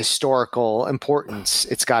just historical importance,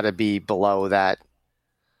 it's got to be below that.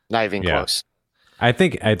 Not even Yeah. close. I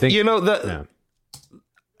think You know, yeah.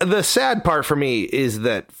 the sad part for me is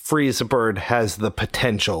that Free as a Bird has the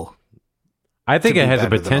potential. I think to it be has a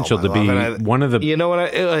better than potential All to My be Love. And one of the You know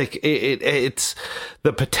what? It's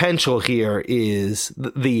the potential here is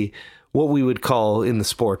the what we would call in the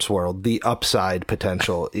sports world the upside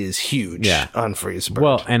potential is huge. Yeah. On Free as a Bird.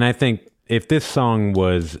 Well, and I think if this song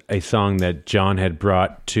was a song that John had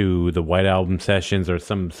brought to the White Album sessions or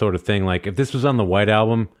some sort of thing, like if this was on the White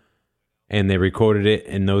Album and they recorded it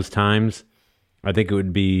in those times, I think it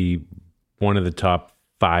would be one of the top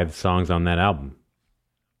 5 songs on that album.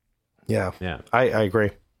 Yeah. Yeah. I agree.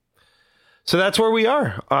 So that's where we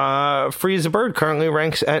are. Free as a Bird currently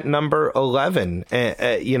ranks at number 11.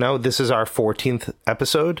 You know, this is our 14th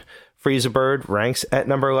episode. Free as a Bird ranks at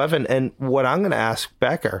number 11. And what I'm going to ask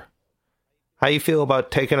Becker, how you feel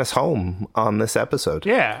about taking us home on this episode?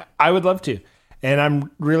 Yeah, I would love to. And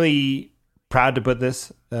I'm really proud to put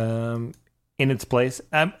this in its place.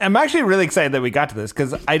 I'm actually really excited that we got to this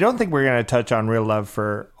because I don't think we're going to touch on Real Love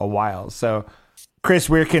for a while. So, Chris,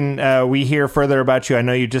 where can we hear further about you? I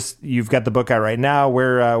know you've got the book out right now.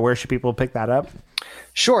 Where should people pick that up?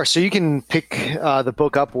 Sure. So you can pick the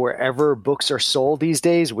book up wherever books are sold these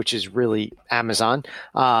days, which is really Amazon.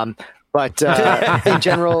 But in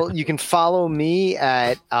general, you can follow me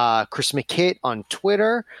at Chris McKitt on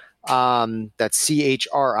Twitter. That's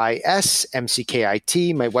ChrisMckit.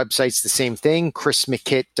 My website's the same thing,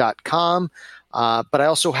 chrismckit.com. But I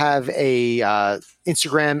also have a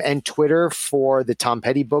Instagram and Twitter for the Tom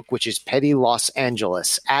Petty book, which is Petty Los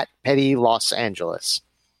Angeles, at Petty Los Angeles.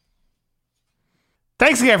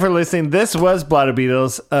 Thanks again for listening. This was Blotto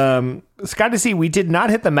Beatles. Scotty C, we did not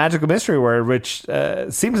hit the magical mystery word, which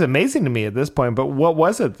seems amazing to me at this point. But what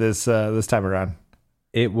was it this time around?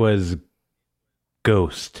 It was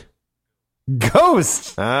Ghost.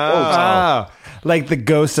 Ghost. Oh, Like the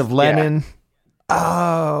ghost of Lennon.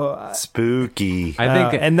 Oh, spooky. I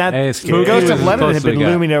think, and that it's the ghost spooky of was Lennon had close we been got.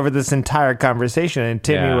 looming over this entire conversation, and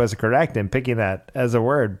Timmy Yeah. was correct in picking that as a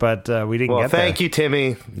word, but we didn't Well, get there. thank you,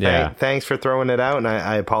 Timmy. Yeah. Thanks for throwing it out, and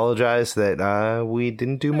I apologize that we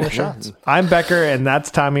didn't do more shots. I'm Becker, and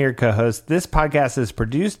that's Tommy, your co-host. This podcast is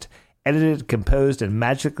produced, edited, composed, and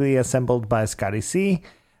magically assembled by Scotty C,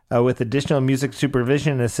 with additional music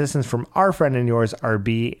supervision and assistance from our friend and yours,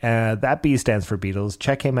 RB. That B stands for Beatles.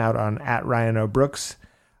 Check him out on @RyanO'Brooks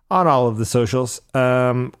on all of the socials.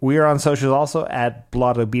 We are on socials also at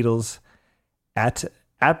Blotto Beatles, at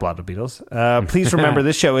Blotto Beatles. Please remember,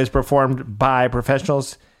 this show is performed by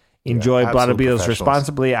professionals. Enjoy Blotto absolute Beatles professionals.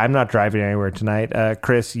 responsibly. I'm not driving anywhere tonight.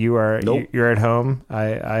 Chris, you're at home.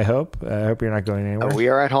 I hope. I hope you're not going anywhere. We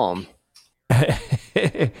are at home.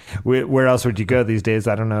 Where else would you go these days?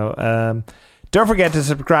 I don't know. Don't forget to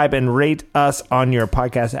subscribe and rate us on your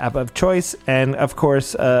podcast app of choice. And of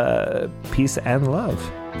course, peace and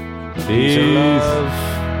love. Peace.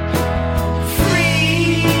 Love.